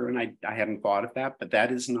is true. And I hadn't thought of that, but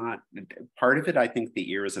that is not part of it. I think the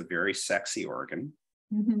ear is a very sexy organ.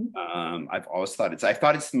 Mm-hmm. I've always thought I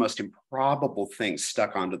thought it's the most improbable thing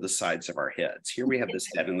stuck onto the sides of our heads. Here we have this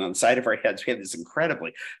head, and on the side of our heads, we have this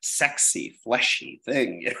incredibly sexy, fleshy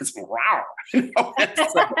thing. It's wow.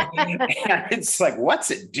 It's like,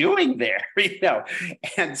 what's it doing there?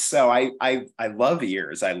 And so I love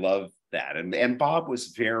ears. I love that. And Bob was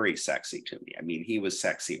very sexy to me. I mean, he was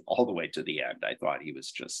sexy all the way to the end. I thought he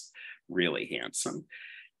was just really handsome.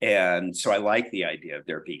 And so I like the idea of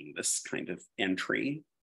there being this kind of entry,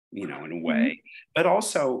 in a way. But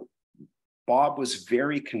also, Bob was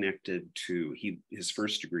very connected to, his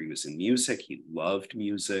first degree was in music. He loved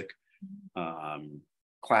music,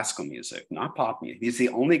 classical music, not pop music. He's the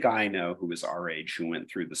only guy I know who was our age who went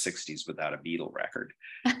through the 60s without a Beatle record.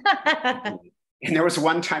 And there was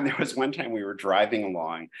one time we were driving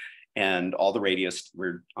along, and all the radios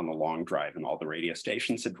were on a long drive, and all the radio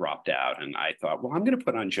stations had dropped out. And I thought, well, I'm going to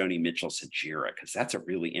put on Joni Mitchell's Hajira, because that's a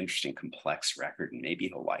really interesting, complex record, and maybe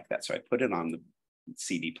he'll like that. So I put it on the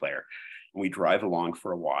CD player, and we drive along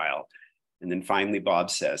for a while. And then finally Bob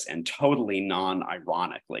says, and totally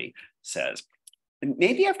non-ironically says, and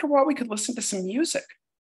maybe after a while we could listen to some music.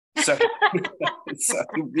 So, so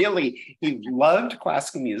he loved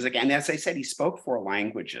classical music. And as I said, he spoke 4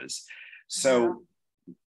 languages. So wow.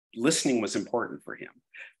 Listening was important for him.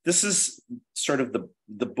 This is sort of the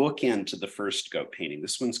bookend to the first goat painting.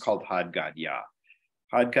 This one's called Had Gad Ya.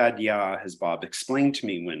 Had Gad Ya, as Bob explained to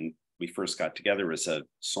me when we first got together, is a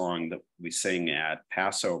song that we sing at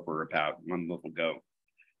Passover about one little goat.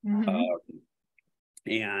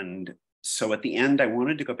 Mm-hmm. And so at the end, I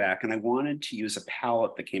wanted to go back and I wanted to use a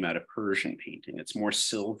palette that came out of Persian painting. It's more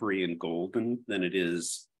silvery and golden than it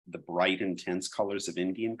is the bright, intense colors of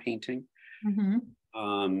Indian painting. Mm-hmm.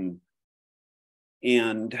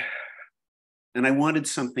 And I wanted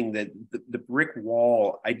something that the brick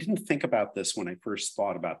wall, I didn't think about this when I first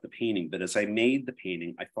thought about the painting, but as I made the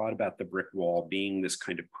painting, I thought about the brick wall being this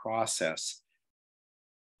kind of process.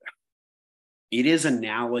 It is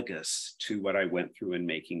analogous to what I went through in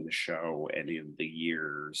making the show and in the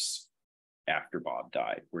years after Bob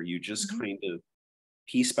died, where you just mm-hmm. kind of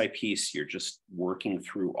piece by piece, you're just working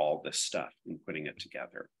through all this stuff and putting it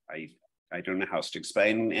together. I don't know how else to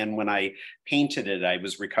explain. And when I painted it, I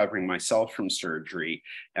was recovering myself from surgery,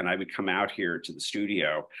 and I would come out here to the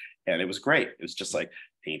studio, and it was great. It was just like,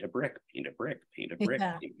 paint a brick, paint a brick, paint a brick,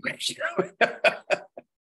 yeah. Paint a brick.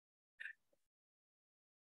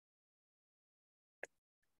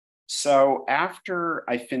 So after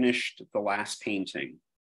I finished the last painting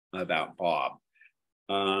about Bob,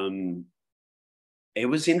 it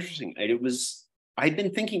was interesting. I'd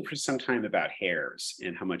been thinking for some time about hares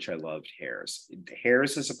and how much I loved hares.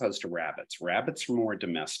 Hares as opposed to rabbits. Rabbits are more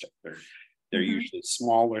domestic. They're mm-hmm. usually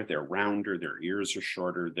smaller, they're rounder, their ears are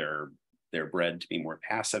shorter, they're bred to be more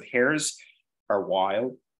passive. Hares are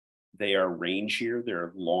wild, they are rangier,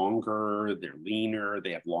 they're longer, they're leaner,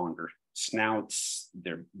 they have longer snouts,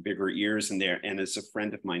 they're bigger ears, and as a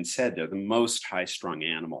friend of mine said, they're the most high-strung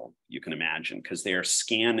animal you can imagine, because they are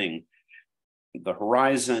scanning the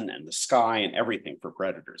horizon and the sky and everything for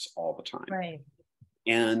predators all the time. Right.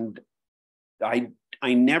 And I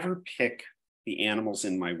never pick the animals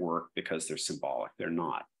in my work because they're symbolic. They're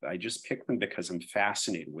not. I just pick them because I'm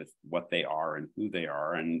fascinated with what they are and who they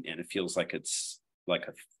are. And it feels like it's like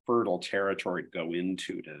a fertile territory to go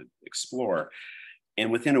into to explore.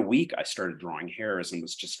 And within a week, I started drawing hares and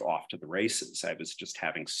was just off to the races. I was just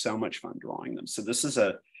having so much fun drawing them. So this is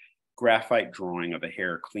a graphite drawing of a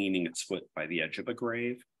hare cleaning its foot by the edge of a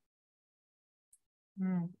grave.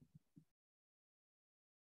 Mm.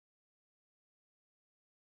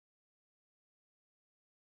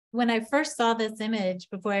 When I first saw this image,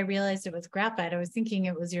 before I realized it was graphite, I was thinking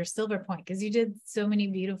it was your silver point, because you did so many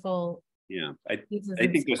beautiful. Yeah, I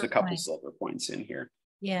think there's a couple silver points in here.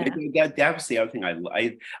 Yeah. That was the other thing.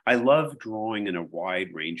 I love drawing in a wide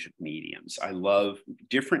range of mediums. I love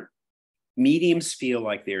different mediums, feel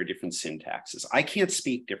like they're different syntaxes. I can't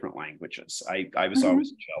speak different languages. I was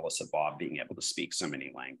always jealous of Bob being able to speak so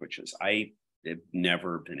many languages. I have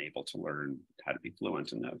never been able to learn how to be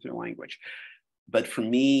fluent in another language. But for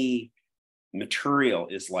me, material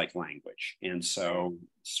is like language. And so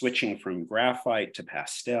switching from graphite to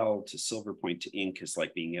pastel to silver point to ink is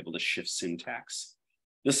like being able to shift syntax.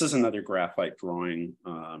 This is another graphite drawing,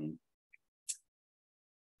 a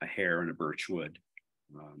hare and a birch wood.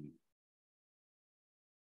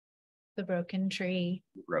 The broken tree.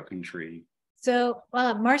 Broken tree. So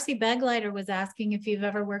Marcy Beglighter was asking if you've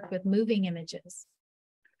ever worked with moving images.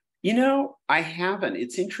 You know, I haven't.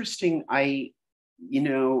 It's interesting. The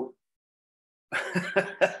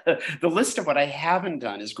list of what I haven't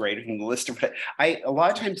done is greater than the list of what a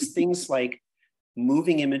lot of times things like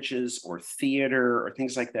moving images or theater or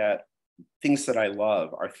things like that, things that I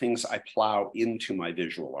love are things I plow into my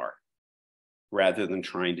visual art rather than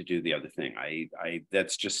trying to do the other thing.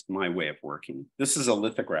 That's just my way of working. This is a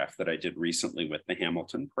lithograph that I did recently with the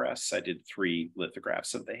Hamilton Press. I did 3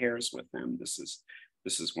 lithographs of the hares with them. This is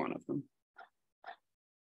one of them.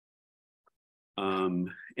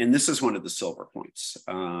 And this is one of the silver points.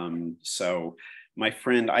 So my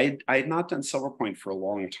friend, I had not done silver point for a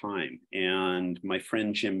long time. And my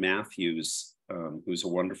friend, Jim Matthews, who's a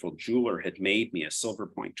wonderful jeweler, had made me a silver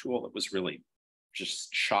point tool. It was really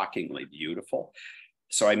just shockingly beautiful.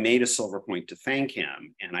 So I made a silver point to thank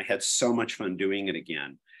him. And I had so much fun doing it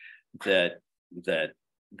again that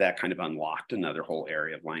kind of unlocked another whole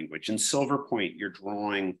area of language. In silver point, you're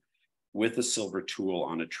drawing with a silver tool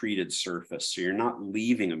on a treated surface. So you're not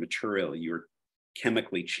leaving a material, you're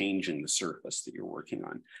chemically changing the surface that you're working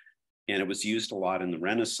on. And it was used a lot in the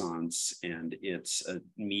Renaissance, and it's a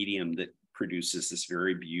medium that produces this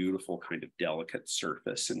very beautiful kind of delicate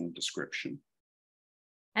surface and description.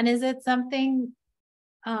 And is it something,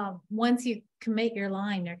 once you commit your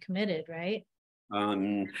line, you're committed, right?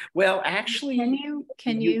 Well, actually,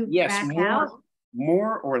 can you yes, back out?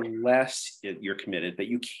 More or less you're committed, but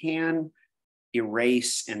you can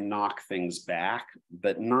erase and knock things back,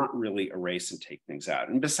 but not really erase and take things out.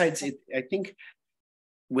 And besides, I think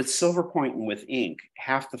with silver point and with ink,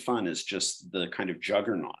 half the fun is just the kind of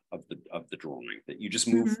juggernaut of the drawing, that you just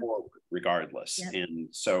move forward regardless. Yep. And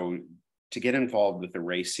so to get involved with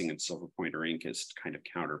erasing and silver point or ink is kind of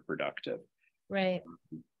counterproductive. Right.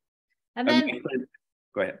 And then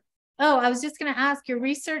go ahead. Oh, I was just going to ask your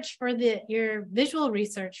research for your visual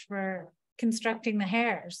research for constructing the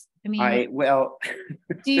hares. I mean, well,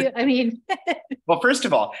 first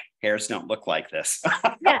of all, hares don't look like this.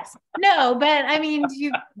 Yes, no, but I mean,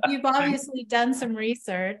 you've obviously done some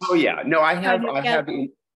research. Oh yeah, no, I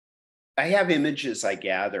have images I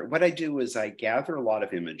gather. What I do is I gather a lot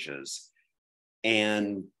of images,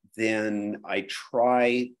 and then I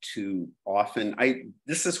try to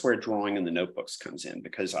this is where drawing in the notebooks comes in,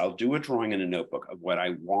 because I'll do a drawing in a notebook of what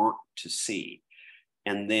I want to see.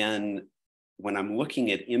 And then when I'm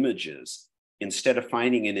looking at images, instead of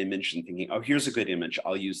finding an image and thinking, oh, here's a good image,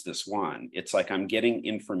 I'll use this one. It's like I'm getting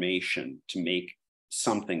information to make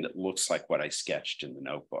something that looks like what I sketched in the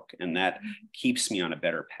notebook. And that keeps me on a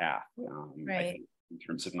better path, right, in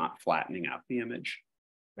terms of not flattening out the image.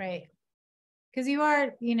 Right. Because you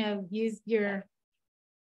are,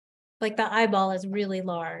 like the eyeball is really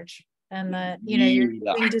large, and you're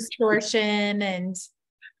doing distortion and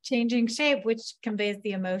changing shape, which conveys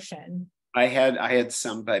the emotion. I had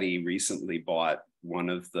somebody recently bought one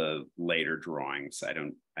of the later drawings. I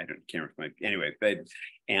can't remember anyway, but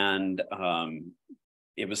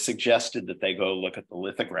it was suggested that they go look at the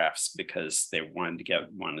lithographs because they wanted to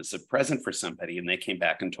get one as a present for somebody. And they came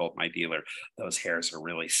back and told my dealer, those hares are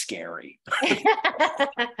really scary.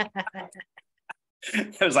 I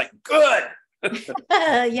was like, good.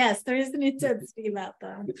 Yes, there is an intensity about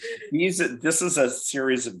them. This is a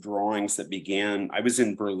series of drawings that began, I was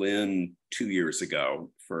in Berlin 2 years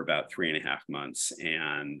ago for about 3.5 months.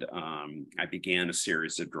 And I began a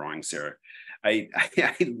series of drawings there. I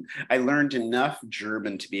learned enough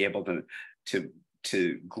German to be able to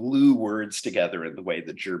glue words together in the way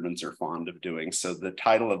that Germans are fond of doing. So the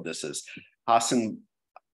title of this is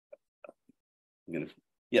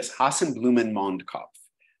Hasenblumenmondkopf,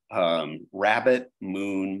 rabbit,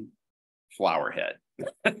 moon, flower head.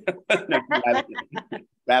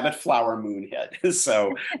 Rabbit, flower, moon head.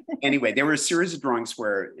 So anyway, there were a series of drawings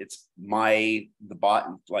where it's like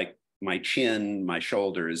my chin, my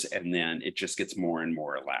shoulders, and then it just gets more and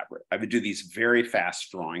more elaborate. I would do these very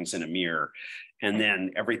fast drawings in a mirror, and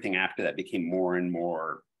then everything after that became more and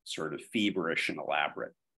more sort of feverish and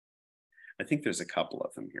elaborate. I think there's a couple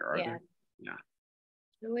of them here, are there? Yeah.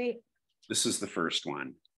 Wait. This is the first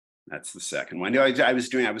one. That's the second one. I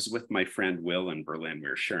was with my friend Will in Berlin. We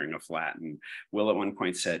were sharing a flat, and Will at one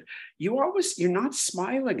point said, you're not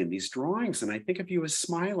smiling in these drawings. And I think of you as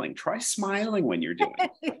smiling. Try smiling when you're doing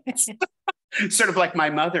it. Sort of like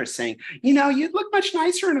my mother saying, you'd look much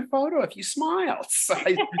nicer in a photo if you smiled. So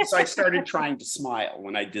I started trying to smile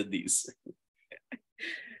when I did these,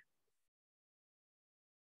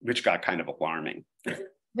 which got kind of alarming.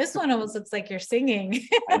 This one almost looks like you're singing.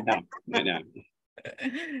 I know.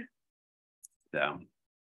 So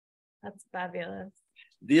that's fabulous.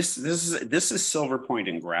 This is silver point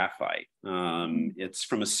and graphite. It's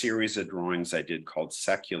from a series of drawings I did called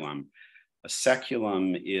seculum. A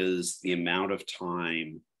seculum is the amount of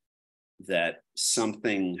time that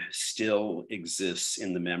something still exists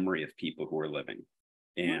in the memory of people who are living.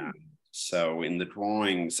 And so in the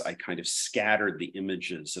drawings, I kind of scattered the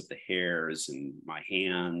images of the hairs and my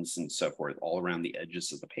hands and so forth all around the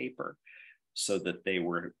edges of the paper, so that they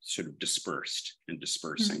were sort of dispersed and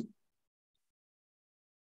dispersing.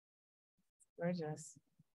 Gorgeous.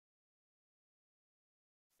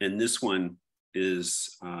 And this one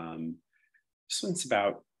is, this one's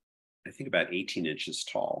about 18 inches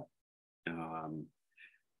tall.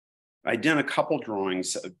 I'd done a couple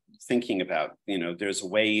drawings thinking about, there's a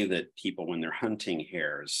way that people, when they're hunting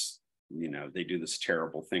hares, they do this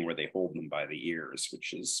terrible thing where they hold them by the ears,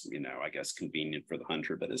 which is, I guess convenient for the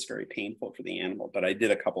hunter, but is very painful for the animal. But I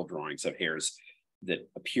did a couple drawings of hares that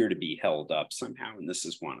appear to be held up somehow, and this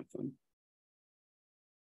is one of them.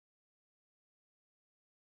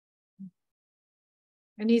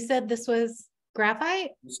 And you said this was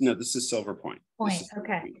graphite? No, this is silver point.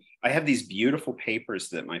 Okay. I have these beautiful papers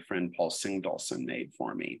that my friend Paul Singdalson made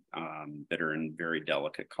for me that are in very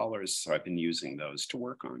delicate colors. So I've been using those to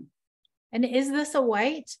work on. And is this a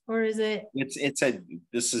white, or is it?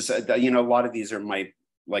 A lot of these are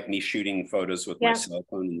like me shooting photos with my cell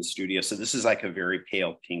phone in the studio. So this is like a very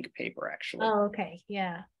pale pink paper, actually. Oh, okay.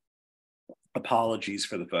 Yeah. Apologies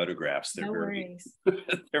for the photographs. No worries.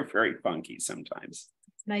 They're very funky sometimes.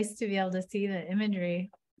 It's nice to be able to see the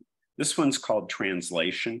imagery. This one's called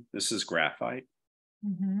Translation. This is graphite.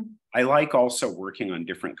 I like also working on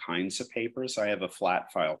different kinds of papers. I have a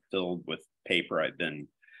flat file filled with paper I've been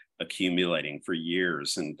accumulating for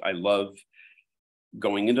years. And I love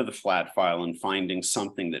going into the flat file and finding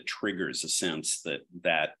something that triggers a sense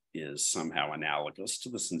that is somehow analogous to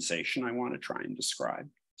the sensation I want to try and describe.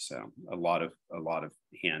 So a lot of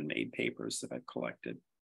handmade papers that I've collected.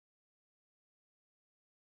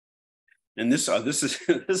 And this is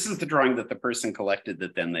the drawing that the person collected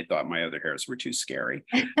that then they thought my other hairs were too scary.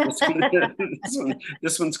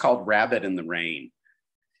 This one's called Rabbit in the Rain,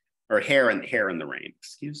 or Hair in the Rain.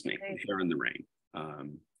 Excuse me, Hair in the Rain.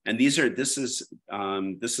 And this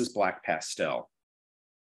is black pastel.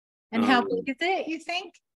 And how big is it, you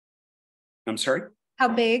think? I'm sorry? How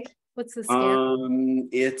big? What's the scale?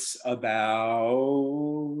 It's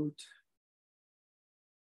about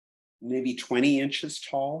maybe 20 inches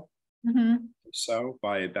tall. So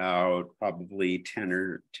by about probably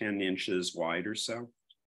 10 inches wide or so.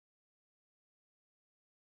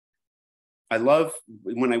 I love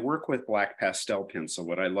when I work with black pastel pencil.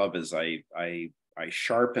 What I love is I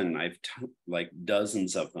sharpen. I've like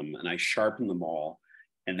dozens of them, and I sharpen them all.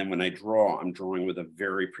 And then when I draw, I'm drawing with a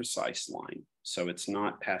very precise line. So it's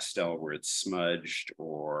not pastel where it's smudged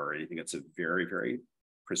or anything. It's a very, very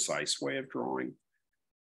precise way of drawing.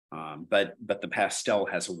 But the pastel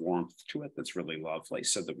has a warmth to it that's really lovely,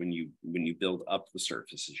 so that when you build up the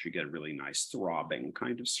surfaces, you get a really nice throbbing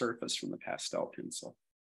kind of surface from the pastel pencil.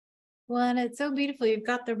 Well, and it's so beautiful. You've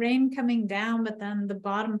got the rain coming down, but then the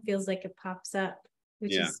bottom feels like it pops up,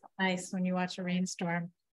 which is nice when you watch a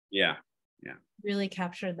rainstorm. Yeah. Really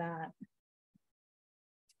captured that.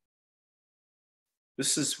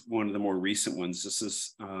 This is one of the more recent ones. This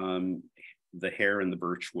is the hair in the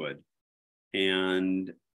birch wood.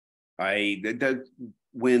 And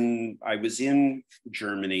when I was in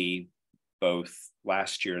Germany, both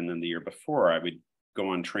last year and then the year before, I would go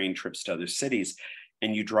on train trips to other cities,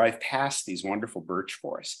 and you drive past these wonderful birch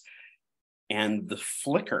forests. And the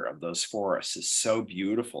flicker of those forests is so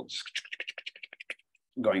beautiful, just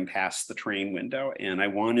going past the train window. And I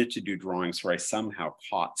wanted to do drawings where I somehow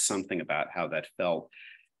caught something about how that felt.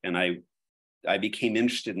 And I became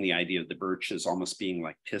interested in the idea of the birches almost being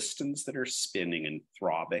like pistons that are spinning and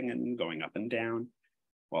throbbing and going up and down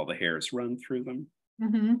while the hairs run through them.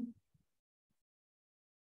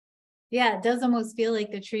 Yeah, it does almost feel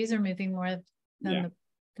like the trees are moving more than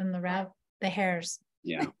Yeah. the hairs.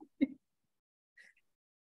 Yeah.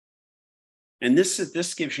 And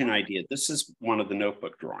this gives you an idea. This is one of the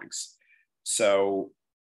notebook drawings. So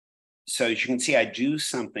as you can see, I do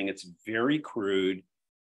something, it's very crude,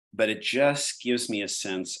 but it just gives me a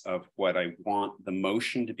sense of what I want the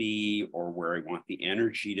motion to be, or where I want the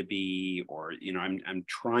energy to be, or, you know, I'm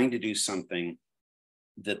trying to do something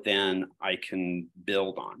that then I can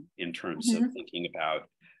build on in terms of thinking about,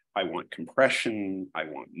 I want compression, I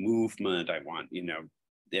want movement, I want, you know,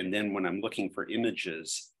 and then when I'm looking for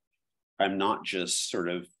images, I'm not just sort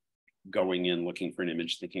of going in looking for an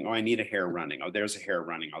image thinking, oh, I need a hare running. Oh, there's a hare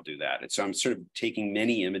running. I'll do that. And so I'm sort of taking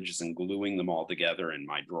many images and gluing them all together in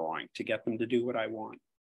my drawing to get them to do what I want.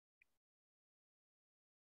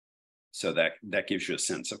 So that gives you a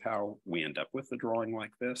sense of how we end up with a drawing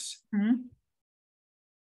like this. Mm-hmm.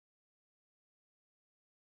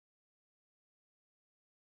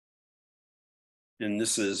 And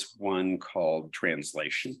this is one called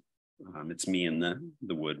Translation. It's me in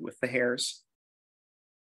the wood with the hares.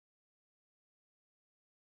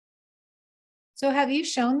 So have you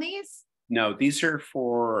shown these? No, these are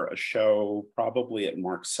for a show probably at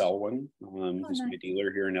Mark Selwyn, who's my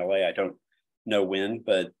dealer here in LA. I don't know when,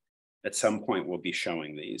 but at some point we'll be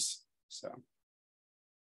showing these. So,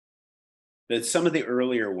 but some of the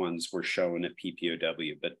earlier ones were shown at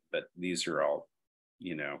PPOW, but these are all,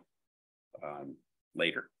 you know,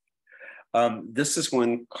 later. This is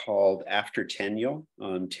one called After Tenure.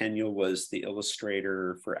 Tenure was the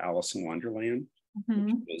illustrator for Alice in Wonderland,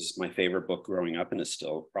 which was my favorite book growing up, and is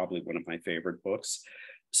still probably one of my favorite books.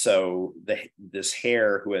 So this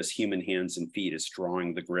hare who has human hands and feet is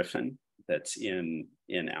drawing the griffin that's in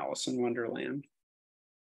Alice in Wonderland.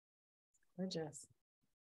 Gorgeous.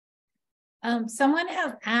 Someone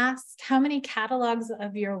has asked how many catalogs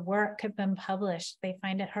of your work have been published. They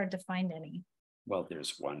find it hard to find any. Well,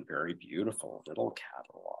 there's one very beautiful little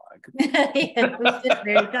catalog. Yeah, we did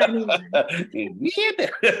very tiny one. But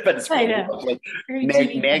it's really lovely.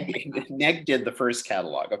 Meg did the first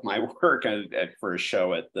catalog of my work for a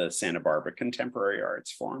show at the Santa Barbara Contemporary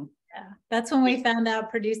Arts Forum. Yeah, that's when we found out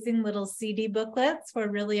producing little CD booklets were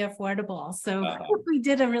really affordable. So we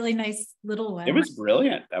did a really nice little one. It was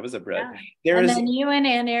brilliant. That was a brilliant. Yeah. And then you and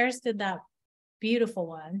Ann Ayres did that beautiful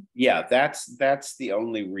one. Yeah, that's the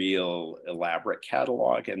only real elaborate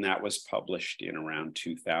catalog, and that was published in around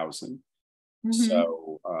 2000.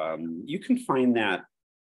 So you can find that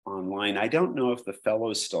online. I don't know if the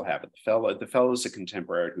fellows still have it. The fellows, a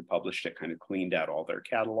contemporary who published it, kind of cleaned out all their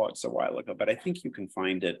catalogs a while ago, but I think you can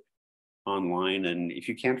find it online. And if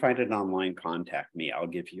you can't find it online, contact me. I'll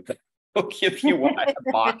give you one. I have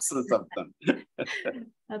boxes of them.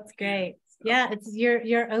 That's great. So, yeah,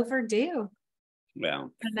 you're overdue.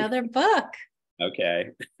 Well, another book. Okay.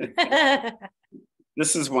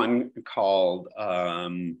 This is one called a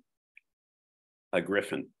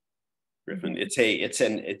griffin. It's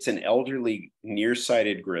an elderly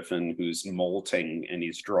nearsighted griffin who's molting, and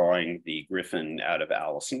he's drawing the griffin out of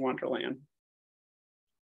Alice in Wonderland.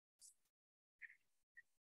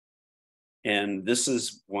 And this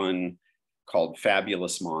is one called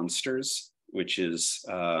Fabulous Monsters, which is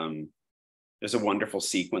there's a wonderful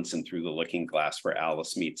sequence in Through the Looking Glass where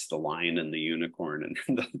Alice meets the lion and the unicorn, and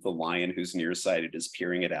the lion who's nearsighted is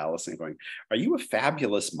peering at Alice and going, "Are you a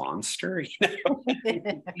fabulous monster?" You know?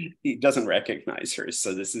 He doesn't recognize her.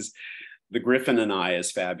 So this is the griffin and I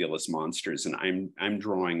as fabulous monsters, and I'm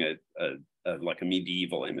drawing a like a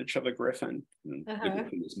medieval image of a griffin, and the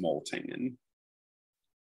griffin is molting,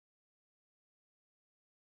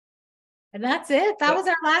 and that's it. That was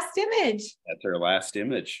our last image. That's our last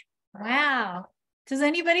image. Wow. Does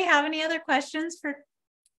anybody have any other questions for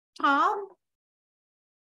Tom?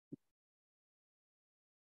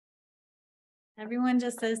 Everyone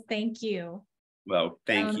just says thank you. Well,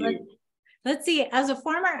 thank you. Let's see. As a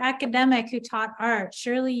former academic who taught art,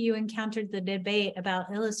 surely you encountered the debate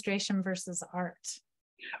about illustration versus art.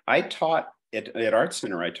 I taught at Art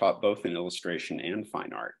Center. I taught both in illustration and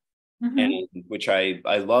fine art, and which I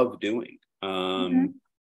love doing.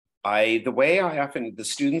 The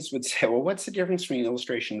students would say, well, what's the difference between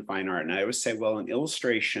illustration and fine art? And I always say, well, an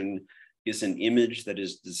illustration is an image that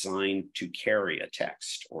is designed to carry a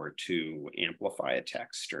text or to amplify a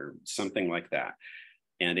text or something like that.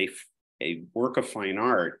 And a work of fine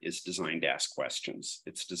art is designed to ask questions.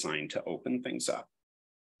 It's designed to open things up.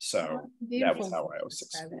 So that was how I always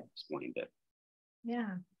explained it.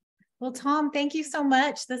 Yeah. Well, Tom, thank you so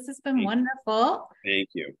much. This has been wonderful. Thank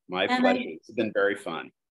you. My pleasure. It's been very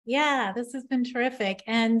fun. Yeah, this has been terrific.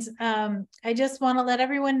 And I just want to let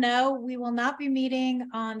everyone know we will not be meeting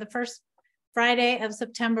on the first Friday of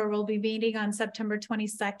September. We'll be meeting on September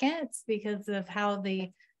 22nd because of how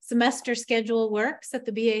the semester schedule works at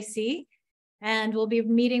the BAC. And we'll be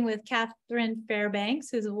meeting with Catherine Fairbanks,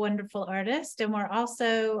 who's a wonderful artist. And we're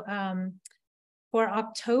also, for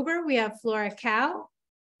October, we have Flora Cow,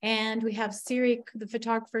 and we have Siri, the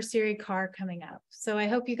photographer Siri Carr, coming up. So I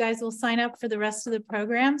hope you guys will sign up for the rest of the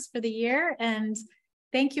programs for the year. And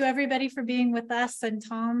thank you everybody for being with us. And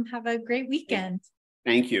Tom, have a great weekend.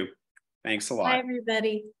 Thank you. Thanks a lot. Bye,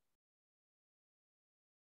 everybody.